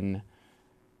 11.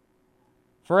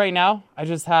 For right now, I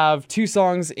just have 2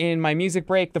 songs in my music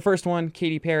break. The first one,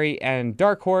 Katy Perry and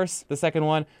Dark Horse. The second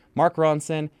one, Mark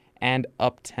Ronson and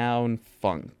Uptown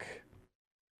Funk.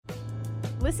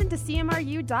 Listen to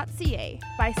CMRU.ca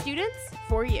by students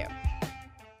for you.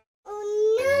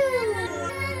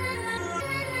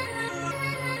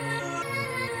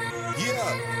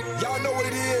 Yeah, y'all know what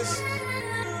it is.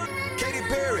 Katy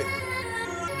Perry,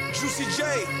 Juicy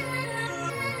J.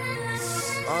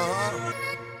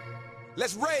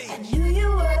 Let's rage. I knew you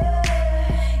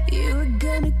were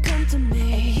gonna come to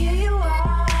me. And here you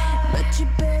are, but you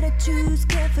better choose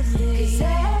carefully.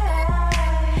 'Cause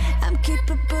I'm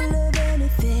capable of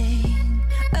anything,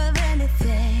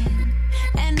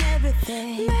 and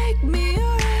everything. Make me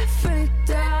your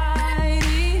Aphrodite,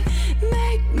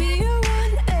 make me your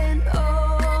one and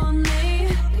only.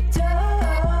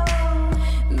 Don't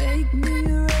make me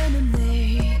your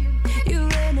enemy, your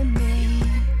enemy,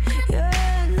 your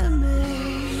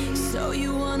enemy. So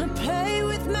you wanna play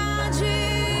with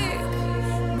magic?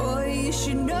 Boy, you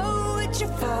should know what you're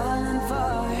falling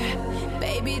for.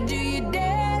 Baby, do you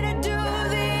dare to do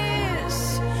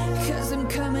this? 'Cause I'm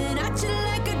coming at you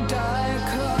like a dark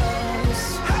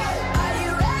horse. Are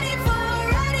you ready for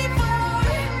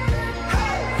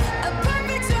a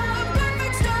perfect storm,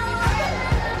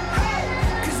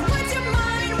 'Cause what's your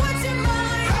mind,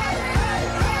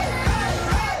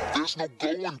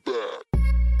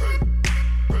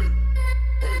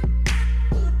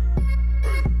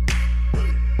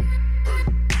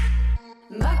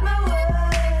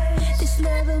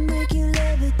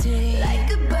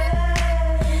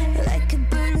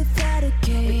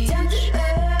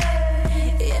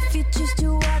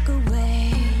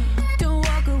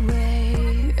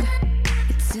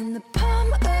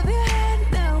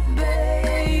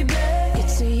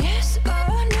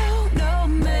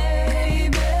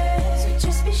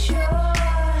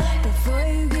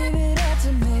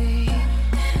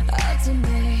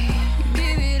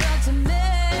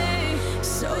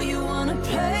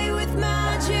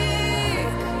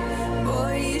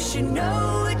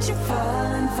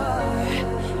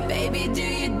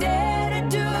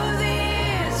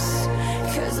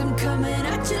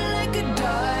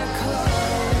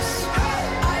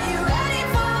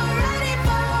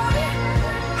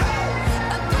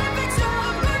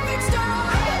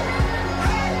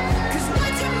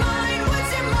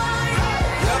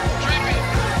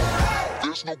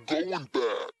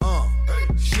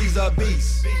 she's a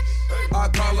beast. I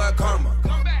call her karma.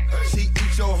 She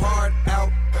eats your heart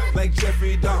out like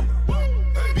Jeffrey Dahmer.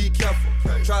 Be careful,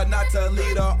 try not to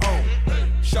lead her on.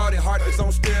 Shorty heart is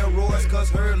on steroids, cause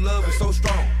her love is so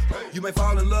strong. You may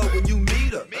fall in love when you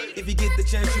meet her. If you get the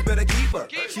chance, you better keep her.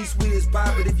 She's sweet as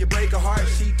pie, but if you break her heart,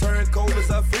 she turns cold as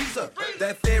a freezer.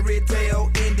 That fairy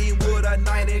tale ending with a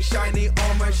knight in shiny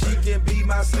armor. She can be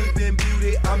my sleeping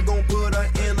beauty. I'm gon' put her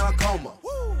in a coma.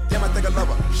 Damn, I think I love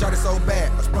her. Shot it so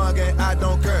bad, I sprung and I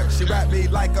don't care. She wrapped me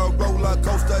like a roller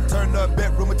coaster, turned the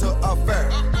bedroom into a fair.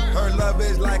 Her love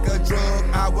is like a drug.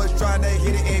 I was trying to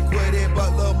hit it and quit it,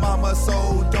 but lil' mama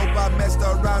so dope, I messed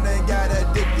around and got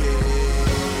addicted.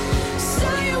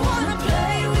 So you wanna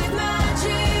play with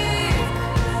magic?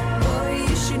 Boy,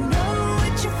 you should know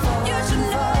what you're falling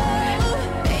for.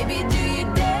 Baby, do you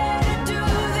dare to do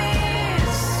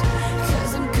this?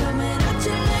 'Cause I'm coming at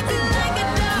you like a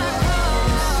dose.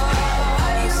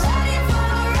 Are you ready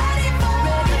for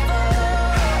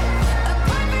a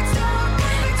perfect storm?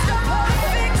 A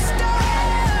perfect storm.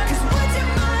 'Cause what's your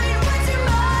mind? What's your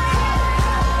mind?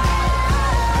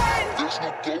 There's no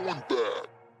going back.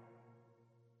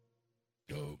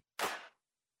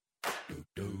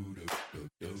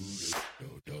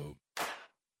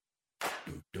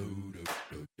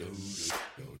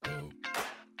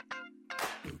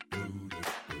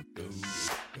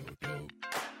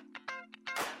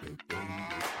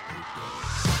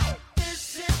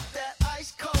 This is that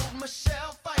ice cold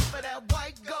Michelle fight for that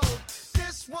white gold.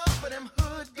 This one for them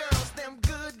hood girls, them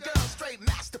good girls, straight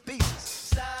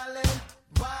masterpieces. Stylin',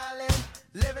 wildin',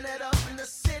 living it up in the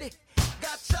city.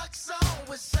 Got Chuck's on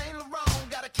with Saint Laurent.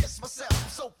 Gotta kiss myself, I'm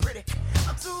so pretty.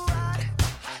 I'm too hot.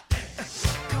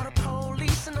 Call the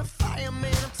police and the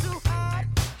fireman. I'm too hot.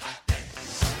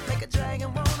 Make a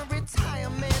dragon wanna retire,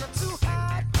 man. I'm too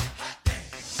hot.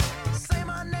 Say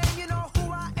my name, you know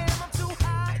who I am. I'm too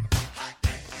hot.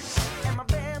 And my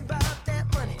band bought that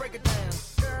money. Break it down.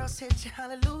 Girls hit you,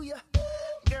 hallelujah.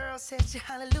 Girls hit you,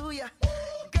 hallelujah.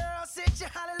 Girls hit you,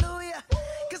 hallelujah.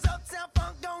 'Cause Uptown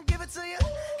Funk don't give it to you.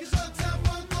 'Cause Uptown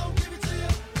Funk don't give it to you.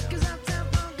 'Cause Uptown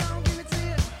Funk don't give it to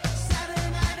you. Saturday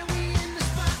night and we in the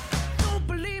spot. Don't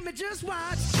believe me, just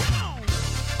watch. Come on.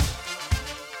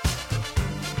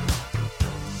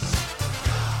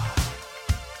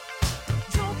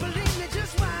 Don't believe me,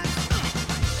 just watch.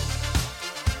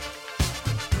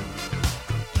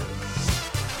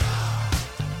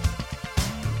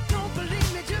 Don't believe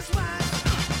me, just watch.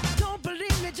 Don't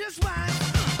believe me, just watch.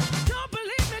 Don't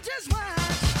believe me, just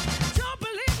watch. Don't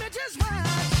believe me, just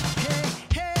watch. Hey,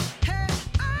 hey, hey,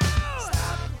 oh!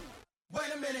 Stop.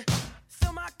 Wait a minute.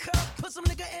 Fill my cup, put some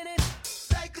nigga in it.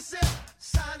 Take a sip,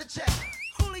 sign the check.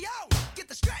 Julio, get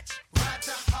the stretch. Right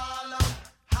to Harlem,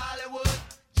 Hollywood,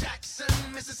 Jackson,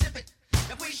 Mississippi.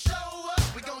 If we show up,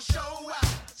 we gon' show out.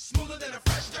 Smoother than a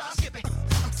fresh drop. Skip it.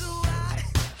 I'm too hot.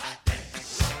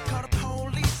 Call the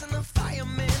police and the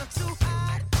fireman. I'm too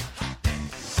hot.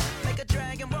 Make a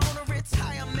dragon wanna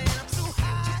retire, man. I'm too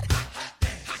hot.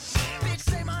 Bitch,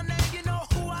 say my name, you know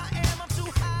who I am. I'm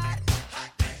too hot.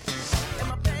 And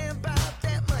my band bought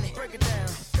that money. Break it down.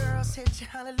 Girls hit you,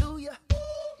 hallelujah.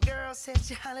 Girls hit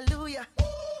you, hallelujah.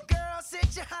 Girls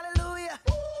hit you, hallelujah.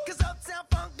 'Cause Uptown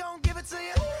Funk don't give it to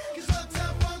you. 'Cause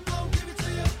Uptown Funk don't give it to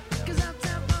you. 'Cause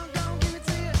Uptown Funk don't give it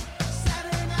to you.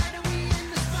 Saturday night and we in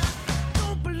the spot.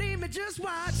 Don't believe me, just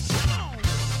watch. Come on.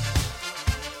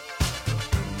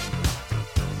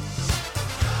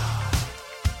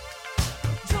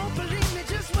 Don't believe me,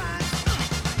 just watch.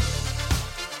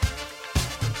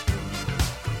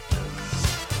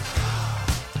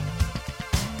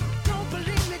 Don't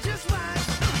believe me, just watch.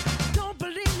 Don't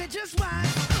believe me, just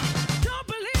watch. Don't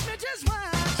believe me, just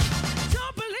watch.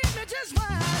 Don't believe me, just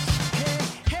watch. Hey,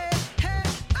 hey, hey,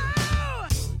 oh!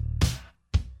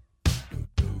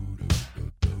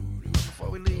 Before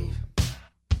we leave,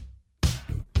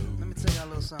 let me tell y'all a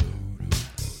little something.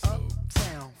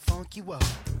 Uptown, funk you up.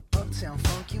 Uptown,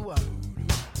 funk you up.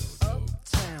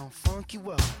 Uptown, funk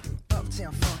you up.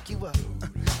 Uptown, funk you up.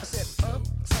 I said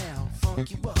uptown,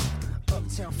 funk you up.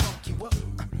 Uptown, funk you up.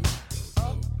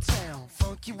 Uptown,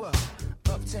 funk you up.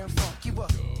 Uptown, funk you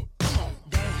up. Come on,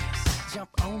 dance, jump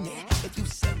on it. If you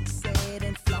said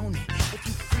and flown it. If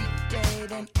you freak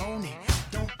dead and own it.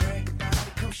 Don't brag about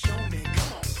it, come show me.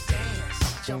 Come on,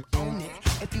 dance, jump on it.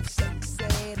 If you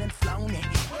said and flown it.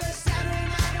 Well, it's Saturday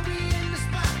night and we in the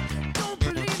spot. Don't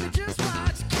believe it, just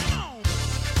watch. Come on.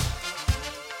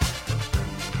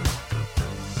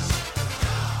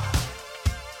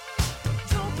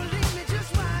 Don't believe me,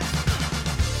 just watch.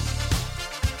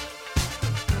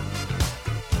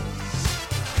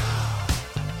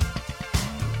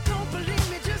 Don't believe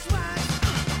me, just watch.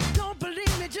 Don't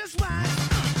believe me, just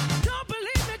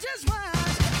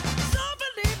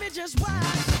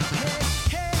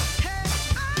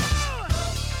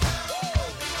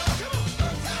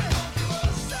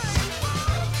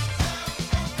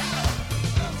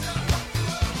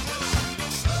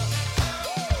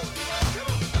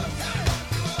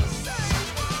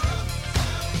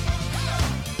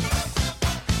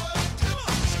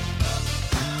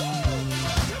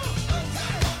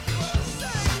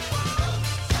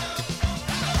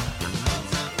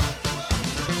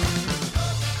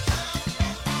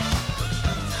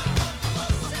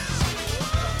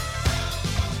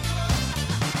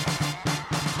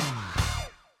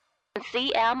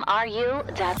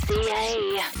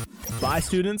cmru.ca. By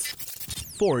students,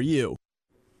 for you.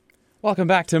 Welcome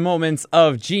back to Moments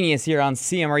of Genius here on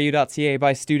CMRU.ca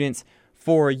by students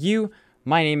for you.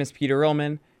 My name is Peter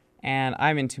Roman, and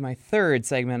I'm into my third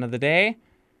segment of the day,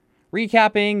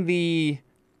 recapping the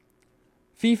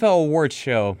FIFA Awards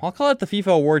Show. I'll call it the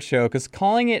FIFA Awards Show because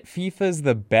calling it FIFA's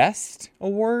The Best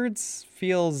Awards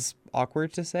feels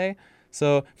awkward to say.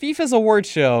 So FIFA's Awards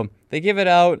Show, they give it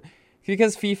out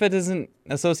because FIFA doesn't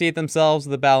associate themselves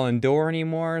with the Ballon d'Or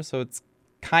anymore, so it's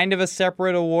kind of a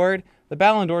separate award. The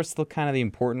Ballon d'Or is still kind of the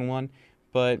important one,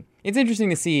 but it's interesting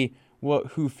to see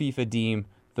who FIFA deem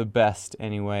the best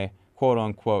anyway, quote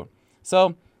unquote.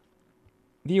 So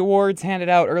the awards handed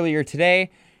out earlier today.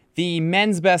 The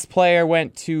men's best player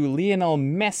went to Lionel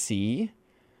Messi.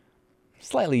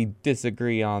 Slightly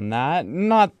disagree on that.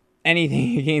 Not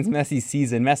anything against Messi's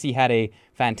season. Messi had a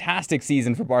fantastic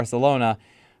season for Barcelona,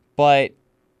 but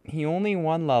he only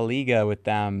won La Liga with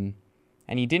them,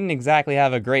 and he didn't exactly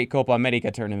have a great Copa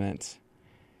America tournament.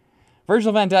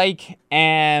 Virgil van Dijk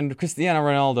and Cristiano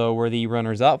Ronaldo were the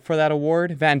runners-up for that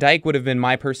award. Van Dijk would have been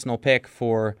my personal pick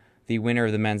for the winner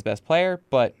of the men's best player,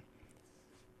 but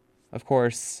of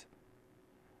course,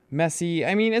 Messi,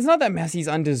 I mean, it's not that Messi's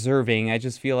undeserving. I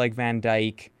just feel like Van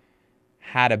Dijk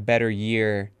had a better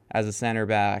year as a center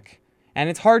back. And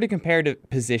it's hard to compare to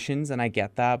positions, and I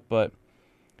get that, but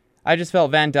I just felt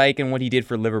Van Dijk and what he did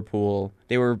for Liverpool,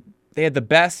 they had the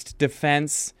best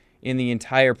defense in the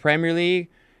entire Premier League.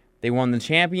 They won the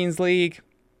Champions League,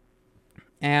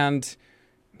 and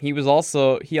he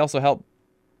also helped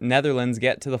Netherlands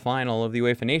get to the final of the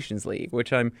UEFA Nations League,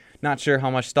 which I'm not sure how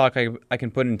much stock I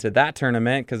can put into that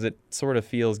tournament because it sort of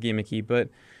feels gimmicky, but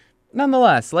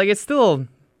nonetheless, like, it's still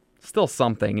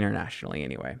something internationally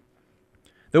anyway.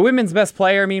 The women's best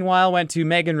player, meanwhile, went to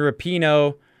Megan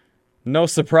Rapinoe. No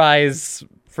surprise,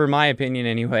 for my opinion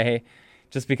anyway,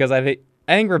 just because I think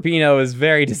Rapinoe is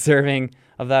very deserving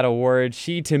of that award.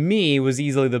 She, to me, was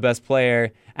easily the best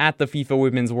player at the FIFA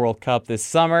Women's World Cup this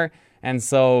summer, and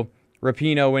so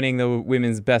Rapinoe winning the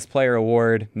Women's Best Player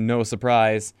award, no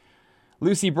surprise.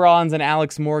 Lucy Bronze and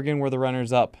Alex Morgan were the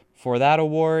runners-up for that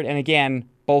award, and again,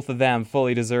 both of them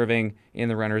fully deserving in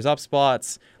the runners-up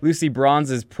spots. Lucy Bronze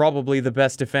is probably the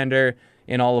best defender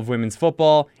in all of women's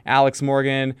football. Alex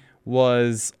Morgan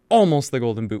was almost the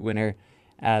Golden Boot winner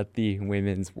at the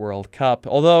Women's World Cup.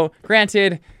 Although,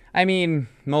 granted, I mean,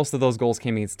 most of those goals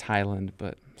came against Thailand,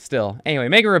 but still. Anyway,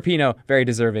 Megan Rapinoe, very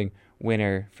deserving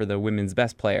winner for the Women's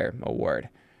Best Player award.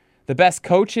 The best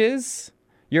coaches,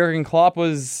 Jurgen Klopp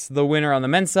was the winner on the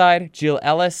men's side. Jill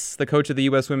Ellis, the coach of the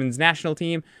U.S. women's national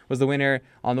team, was the winner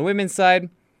on the women's side.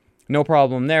 No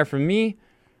problem there for me.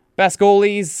 Best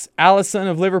goalies, Alisson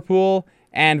of Liverpool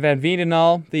and Van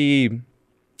Wiedenal, the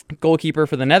goalkeeper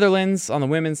for the Netherlands on the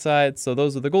women's side. So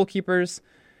those are the goalkeepers.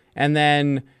 And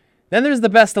then there's the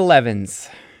best 11s.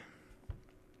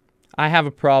 I have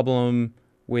a problem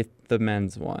with the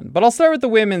men's one, but I'll start with the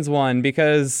women's one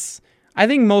because I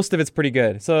think most of it's pretty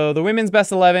good. So the women's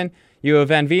best 11, you have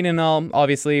Van Wiedenal,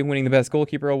 obviously winning the best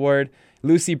goalkeeper award,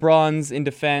 Lucy Bronze in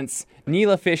defense,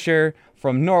 Nila Fischer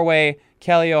from Norway,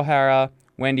 Kelly O'Hara,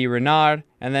 Wendy Renard,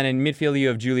 and then in midfield you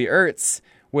have Julie Ertz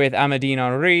with Amadine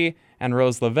Henry and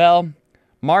Rose Lavelle,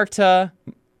 Marta,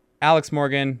 Alex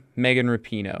Morgan, Megan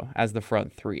Rapinoe as the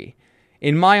front three.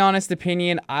 In my honest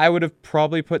opinion, I would have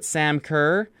probably put Sam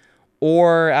Kerr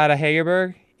or Ada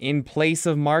Hegerberg in place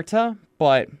of Marta,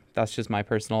 but that's just my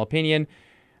personal opinion.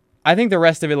 I think the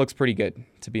rest of it looks pretty good,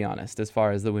 to be honest, as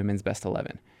far as the women's best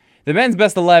 11. The men's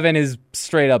best 11 is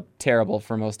straight up terrible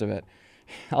for most of it.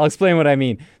 I'll explain what I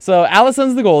mean. So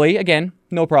Alisson's the goalie. Again,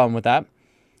 no problem with that.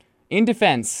 In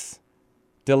defense,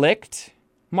 De Ligt,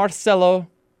 Marcelo,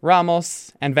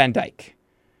 Ramos, and Van Dijk.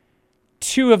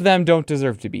 Two of them don't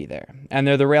deserve to be there, and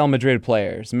they're the Real Madrid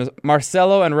players.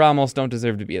 Marcelo and Ramos don't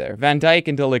deserve to be there. Van Dijk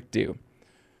and De Ligt do.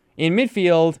 In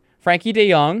midfield, Frankie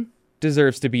de Jong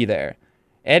deserves to be there.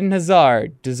 Eden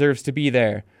Hazard deserves to be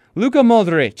there. Luka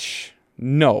Modric,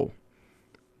 no,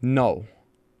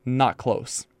 not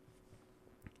close.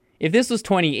 If this was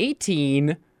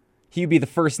 2018, he'd be the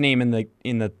first name in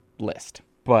the list,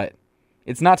 but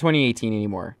it's not 2018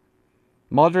 anymore.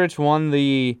 Modric won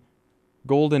the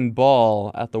Golden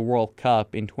Ball at the World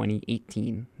Cup in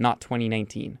 2018, not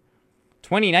 2019.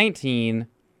 2019,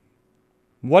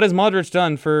 what has Modric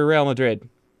done for Real Madrid?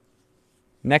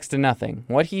 Next to nothing.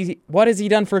 What has he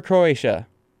done for Croatia?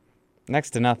 Next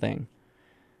to nothing.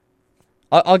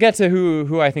 I'll get to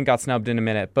who I think got snubbed in a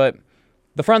minute, but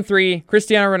the front three,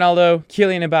 Cristiano Ronaldo,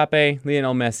 Kylian Mbappe,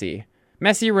 Lionel Messi.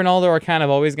 Messi and Ronaldo are kind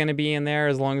of always going to be in there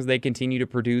as long as they continue to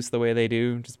produce the way they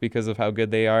do, just because of how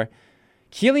good they are.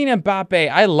 Kylian Mbappe,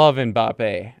 I love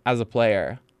Mbappe as a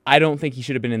player. I don't think he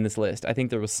should have been in this list. I think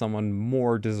there was someone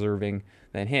more deserving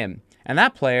than him. And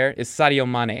that player is Sadio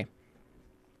Mane.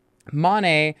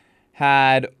 Mane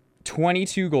had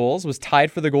 22 goals, was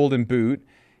tied for the Golden Boot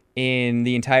in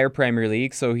the entire Premier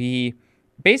League. So he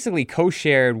basically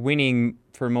co-shared winning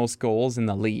for most goals in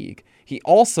the league. He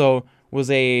also was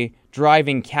a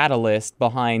driving catalyst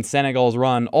behind Senegal's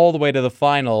run all the way to the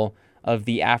final of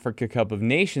the Africa Cup of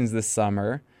Nations this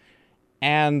summer.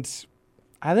 And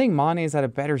I think Mane's had a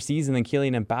better season than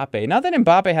Kylian Mbappe. Not that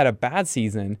Mbappe had a bad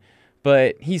season,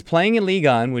 but he's playing in Ligue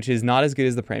 1, which is not as good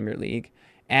as the Premier League.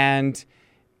 And,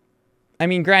 I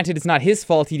mean, granted, it's not his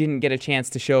fault he didn't get a chance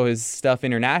to show his stuff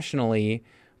internationally,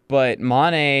 but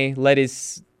Mane led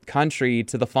his country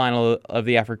to the final of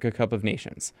the Africa Cup of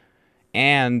Nations.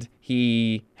 And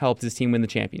he helped his team win the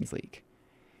Champions League.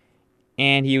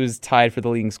 And he was tied for the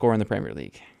leading scorer in the Premier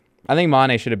League. I think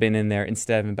Mane should have been in there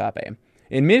instead of Mbappe.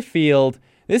 In midfield,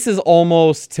 this is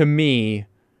almost, to me,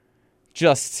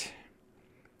 just...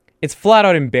 it's flat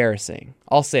out embarrassing.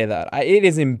 I'll say that. It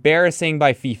is embarrassing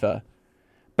by FIFA.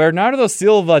 Bernardo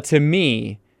Silva, to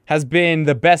me, has been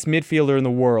the best midfielder in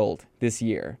the world this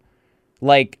year.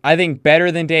 Like, I think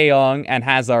better than De Jong and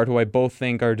Hazard, who I both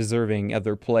think are deserving of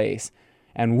their place.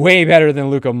 And way better than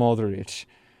Luka Modric.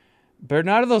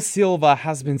 Bernardo Silva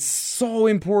has been so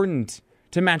important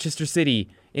to Manchester City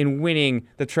in winning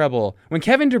the treble. When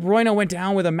Kevin De Bruyne went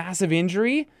down with a massive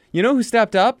injury, you know who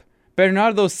stepped up?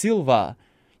 Bernardo Silva.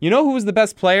 You know who was the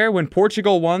best player when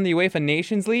Portugal won the UEFA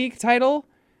Nations League title?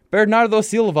 Bernardo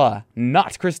Silva,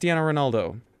 not Cristiano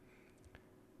Ronaldo.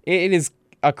 It is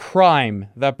a crime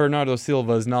that Bernardo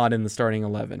Silva is not in the starting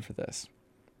 11 for this.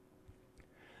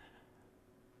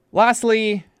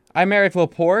 Lastly, Aymeric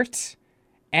Laporte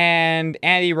and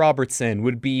Andy Robertson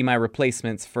would be my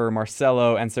replacements for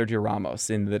Marcelo and Sergio Ramos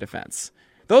in the defense.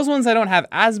 Those ones I don't have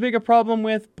as big a problem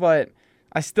with, but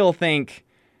I still think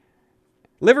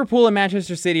Liverpool and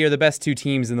Manchester City are the best two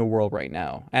teams in the world right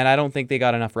now, and I don't think they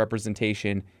got enough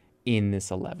representation in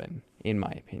this 11, in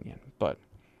my opinion. But,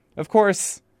 of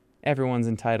course, everyone's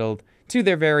entitled to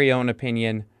their very own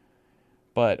opinion,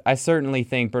 but I certainly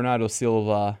think Bernardo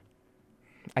Silva,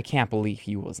 I can't believe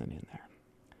he wasn't in there.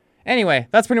 Anyway,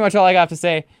 that's pretty much all I got to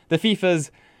say. The FIFA's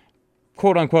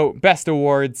quote-unquote best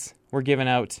awards were given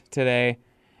out today.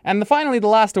 And finally, the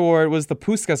last award was the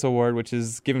Puskás Award, which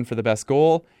is given for the best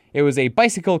goal. It was a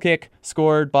bicycle kick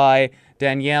scored by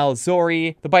Daniel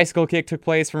Zori. The bicycle kick took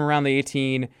place from around the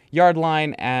 18-yard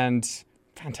line, and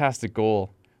fantastic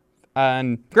goal.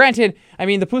 And granted, I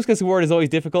mean, the Puskás Award is always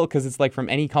difficult because it's like from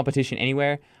any competition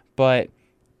anywhere, but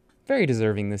very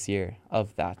deserving this year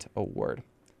of that award.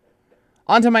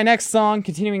 On to my next song,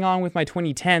 continuing on with my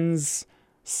 2010s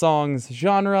songs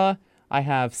genre. I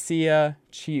have Sia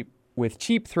with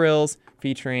Cheap Thrills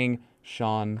featuring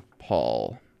Sean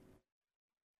Paul.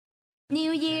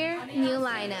 New year, new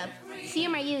lineup.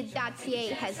 CMRU.ca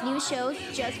has new shows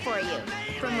just for you.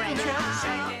 From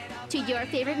retro to your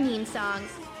favorite meme songs.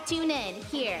 Tune in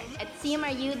here at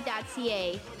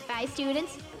CMRU.ca by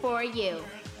students for you.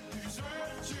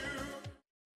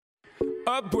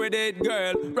 Up with it,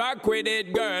 girl. Rock with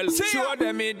it, girl. Show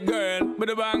them it, girl.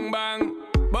 Bada bang bang.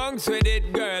 Bounce with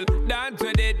it, girl. Dance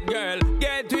with it, girl.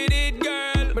 Get with it,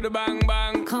 girl. Bada bang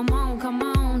bang. Come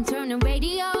on, turn the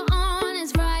radio on.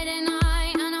 It's Friday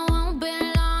night and I won't be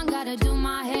long. Gotta do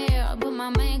my hair, put my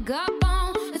makeup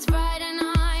on. It's Friday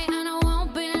night and I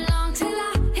won't be long till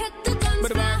I hit the dance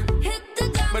floor. Hit the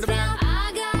dance floor.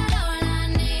 I got all I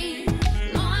need.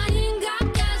 No, I ain't got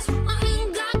cash,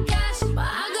 but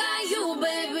I got you,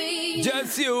 baby.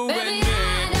 Just you and Baby, me. I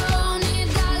don't need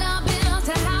dollar bills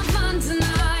to have fun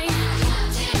tonight.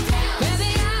 Baby,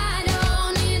 I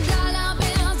don't need dollar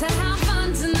bills to have fun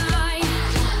tonight.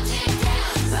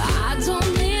 I don't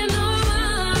need no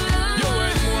You money.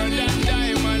 ain't more than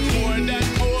diamond, more than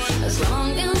gold. As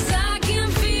long as I can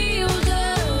feel the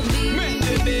beat. Make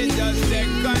the day just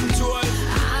take control.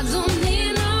 I don't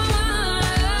need no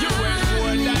You ain't more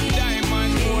money. than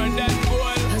diamond, more than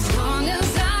gold. As long as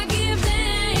I give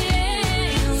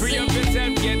dance. Free up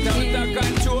yourself, get out of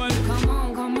control.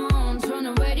 Come on, turn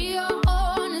the radio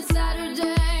on. It's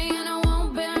Saturday and I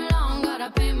won't be long. Gotta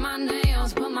paint my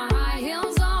nails, put my high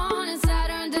heels on. It's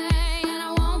Saturday and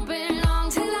I won't be long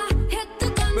till I hit the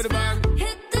dance Bada bang. floor.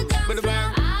 Hit the dance Bada floor.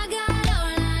 bang. I got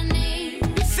all I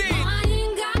need. See, No, I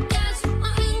ain't got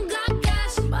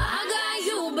cash, but I got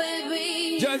you,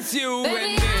 baby. just you Baby,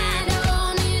 and me. I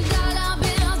don't need dollar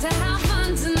bills to have fun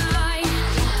tonight.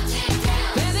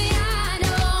 Baby, I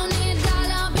don't need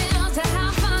dollar bills to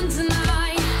have fun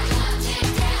tonight.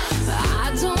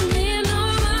 I don't need no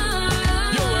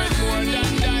You ain't more money. than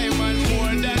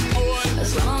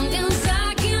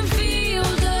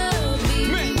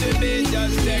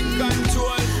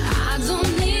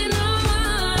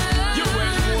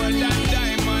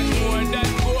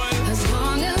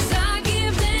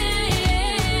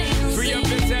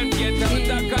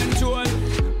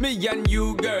Me and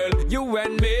you, girl, you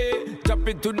and me. Drop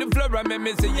it to the floor and make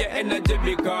me see your energy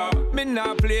because me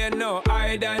not play no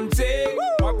hide and seek.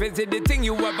 What is it the thing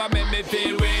you ever make me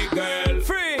feel weak, girl?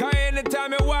 Free. Cause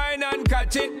anytime you whine and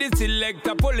catch it, the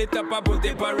selector pull it up and put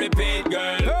it on repeat,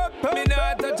 girl. Me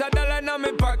not touch a dollar in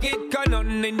my pocket, cause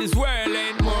nothing in this world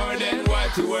ain't more than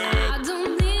what you worth. I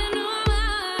don't need no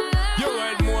man. You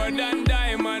worth more than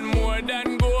diamond, more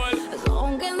than gold. As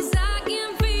long as I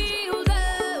can feel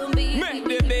the beat. Make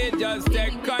the beat just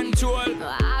take control.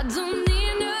 I don't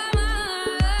need no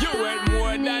man. You worth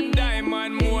more than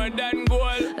diamond, more than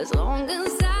gold. As long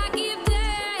as I keep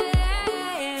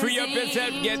dancing. Free up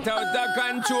yourself, get out of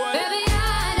control. Baby,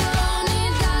 I don't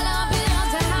need dollar bills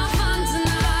to have fun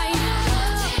tonight.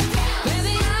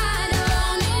 Baby, I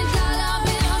don't need dollar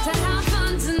bills to have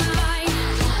fun tonight.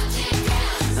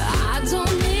 I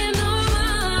don't need no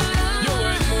man. You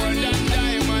worth more than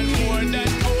diamond, more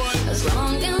than gold. As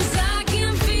long as I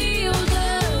can feel the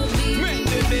beat. Make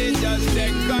the beat just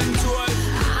take control.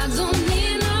 I don't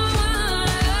need no man.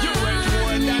 You worth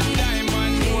more than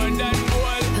diamond, more than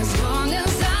gold. As long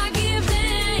as I keep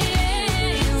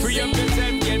dancing. Free up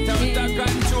yourself, get out of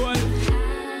control.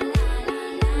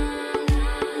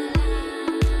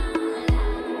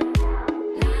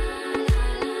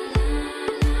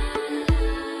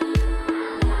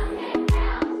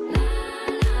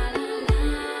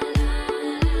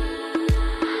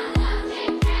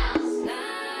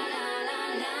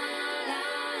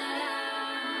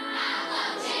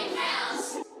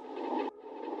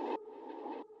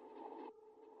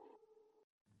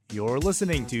 You're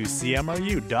listening to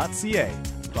CMRU.ca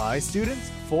by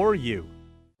students for you.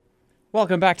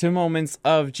 Welcome back to Moments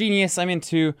of Genius. I'm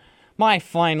into my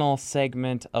final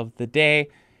segment of the day,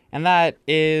 and that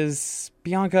is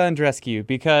Bianca Andreescu,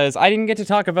 because I didn't get to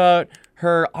talk about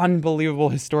her unbelievable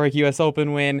historic US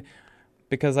Open win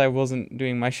because I wasn't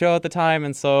doing my show at the time,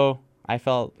 and so I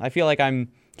feel like I'm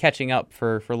catching up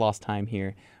for lost time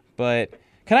here. But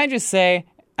can I just say,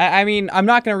 I mean, I'm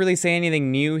not going to really say anything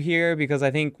new here because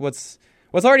I think what's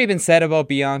already been said about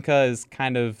Bianca is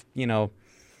kind of, you know,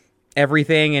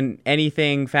 everything and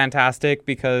anything fantastic,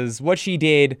 because what she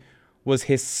did was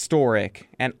historic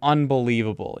and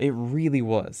unbelievable. It really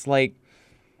was. Like,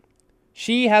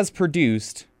 she has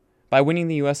produced, by winning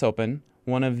the US Open,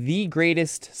 one of the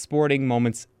greatest sporting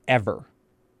moments ever.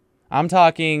 I'm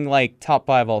talking like top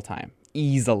 5 all time,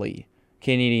 easily,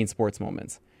 Canadian sports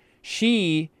moments.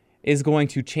 She is going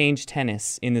to change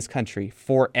tennis in this country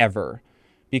forever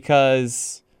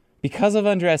because of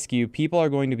Andreescu, people are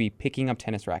going to be picking up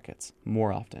tennis rackets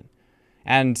more often.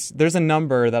 And there's a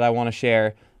number that I want to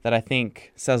share that I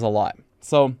think says a lot.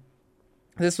 So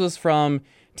this was from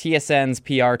TSN's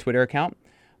PR Twitter account,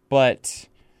 but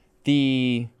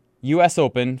the US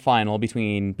Open final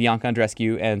between Bianca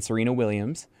Andreescu and Serena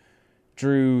Williams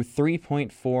drew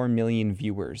 3.4 million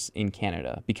viewers in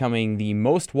Canada, becoming the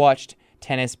most watched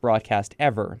tennis broadcast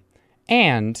ever.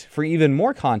 And for even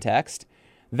more context,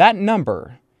 that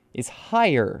number is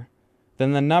higher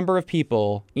than the number of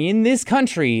people in this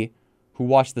country who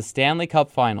watched the Stanley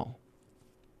Cup final.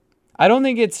 I don't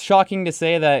think it's shocking to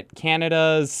say that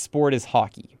Canada's sport is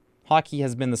hockey. Hockey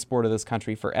has been the sport of this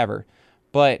country forever.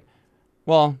 But,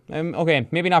 well, okay,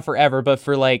 maybe not forever, but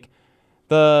for like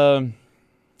the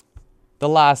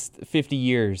last 50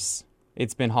 years,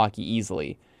 it's been hockey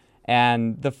easily.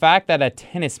 And the fact that a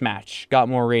tennis match got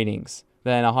more ratings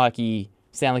than a hockey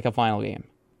Stanley Cup final game,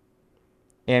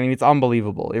 I mean, it's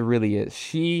unbelievable. It really is.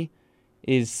 She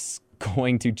is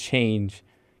going to change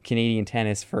Canadian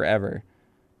tennis forever.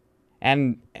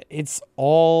 And it's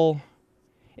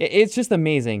just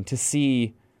amazing to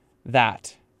see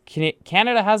that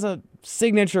Canada has a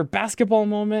signature basketball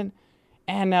moment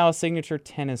and now a signature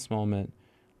tennis moment.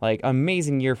 Like,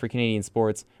 amazing year for Canadian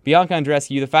sports. Bianca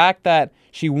Andreescu, the fact that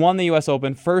she won the US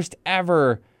Open, first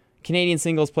ever Canadian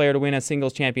singles player to win a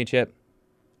singles championship,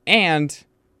 and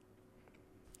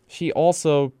she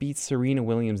also beat Serena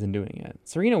Williams in doing it.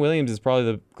 Serena Williams is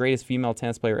probably the greatest female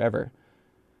tennis player ever.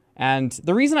 And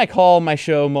the reason I call my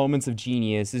show Moments of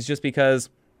Genius is just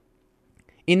because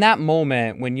in that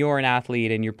moment when you're an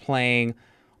athlete and you're playing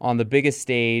on the biggest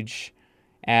stage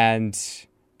and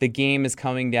the game is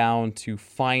coming down to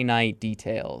finite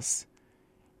details,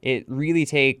 it really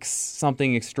takes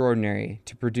something extraordinary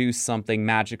to produce something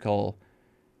magical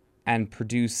and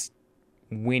produce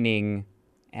winning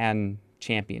and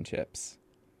championships.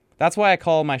 That's why I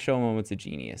call my show Moments of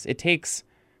Genius. It takes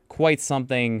quite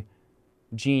something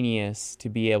genius to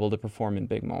be able to perform in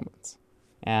big moments.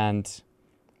 And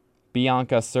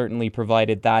Bianca certainly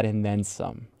provided that and then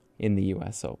some in the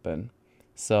US Open.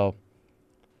 So,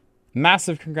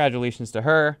 massive congratulations to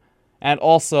her. And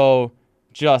also,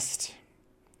 just,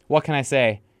 what can I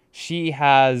say? She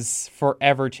has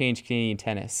forever changed Canadian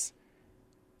tennis.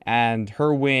 And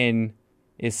her win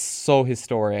is so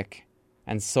historic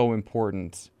and so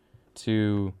important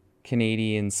to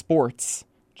Canadian sports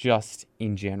just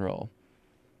in general.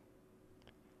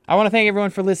 I want to thank everyone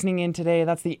for listening in today.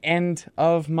 That's the end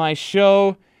of my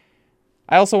show.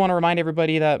 I also want to remind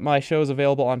everybody that my show is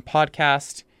available on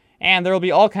podcast, and there will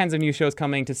be all kinds of new shows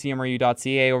coming to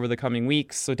cmru.ca over the coming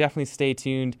weeks, so definitely stay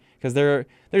tuned, because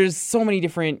there's so many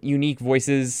different unique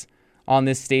voices on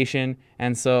this station,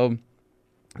 and so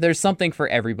there's something for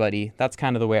everybody. That's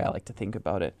kind of the way I like to think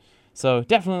about it. So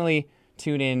definitely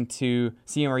tune in to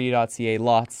cmru.ca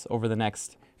lots over the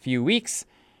next few weeks.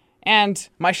 And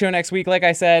my show next week, like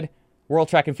I said, World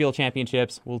Track and Field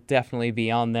Championships will definitely be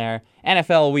on there.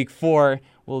 NFL Week 4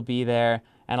 will be there.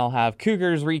 And I'll have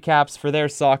Cougars recaps for their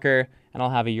soccer. And I'll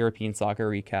have a European soccer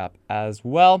recap as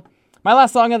well. My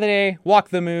last song of the day, Walk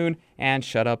the Moon and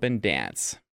Shut Up and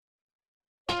Dance.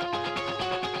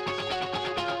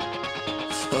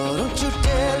 Oh, don't you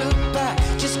dare look back,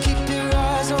 just keep your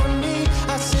eyes on me.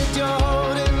 I said you're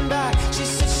holding back. She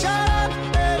said shut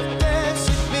up and dance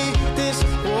with me. This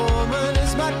woman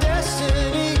is my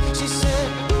destiny. She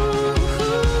said ooh,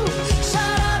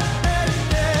 shut up and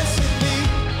dance with me.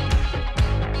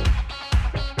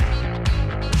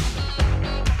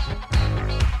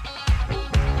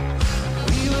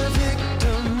 We were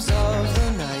victims of the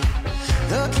night,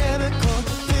 the chemical,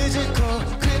 physical,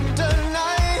 kryptonite.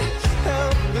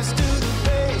 Helpless to the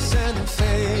base and the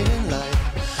fading light.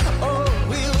 Oh,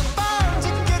 we were bound to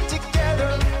get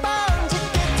together, bound to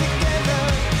get together.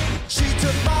 She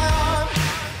took my arm,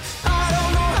 I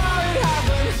don't know how it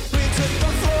happened. We took the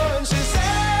floor and she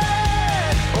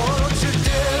said, oh, don't you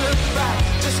dare look back,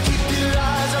 just keep your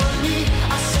eyes on me.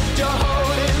 I said you're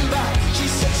holding back. She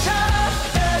said shut up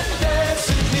and dance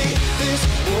with me. This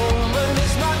woman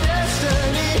is my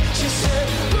destiny. She said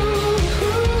ooh,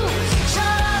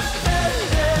 shut up and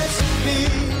dance with me.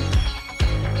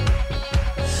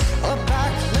 A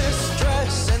backless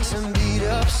dress and some beat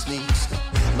up sneaks.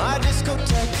 My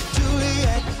discotheque,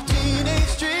 Juliet,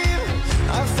 teenage dream.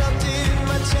 I felt it in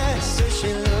my chest as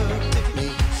she looked at me.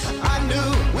 I knew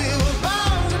we were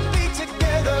bound to be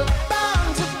together,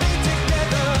 bound to be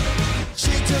together.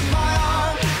 She took my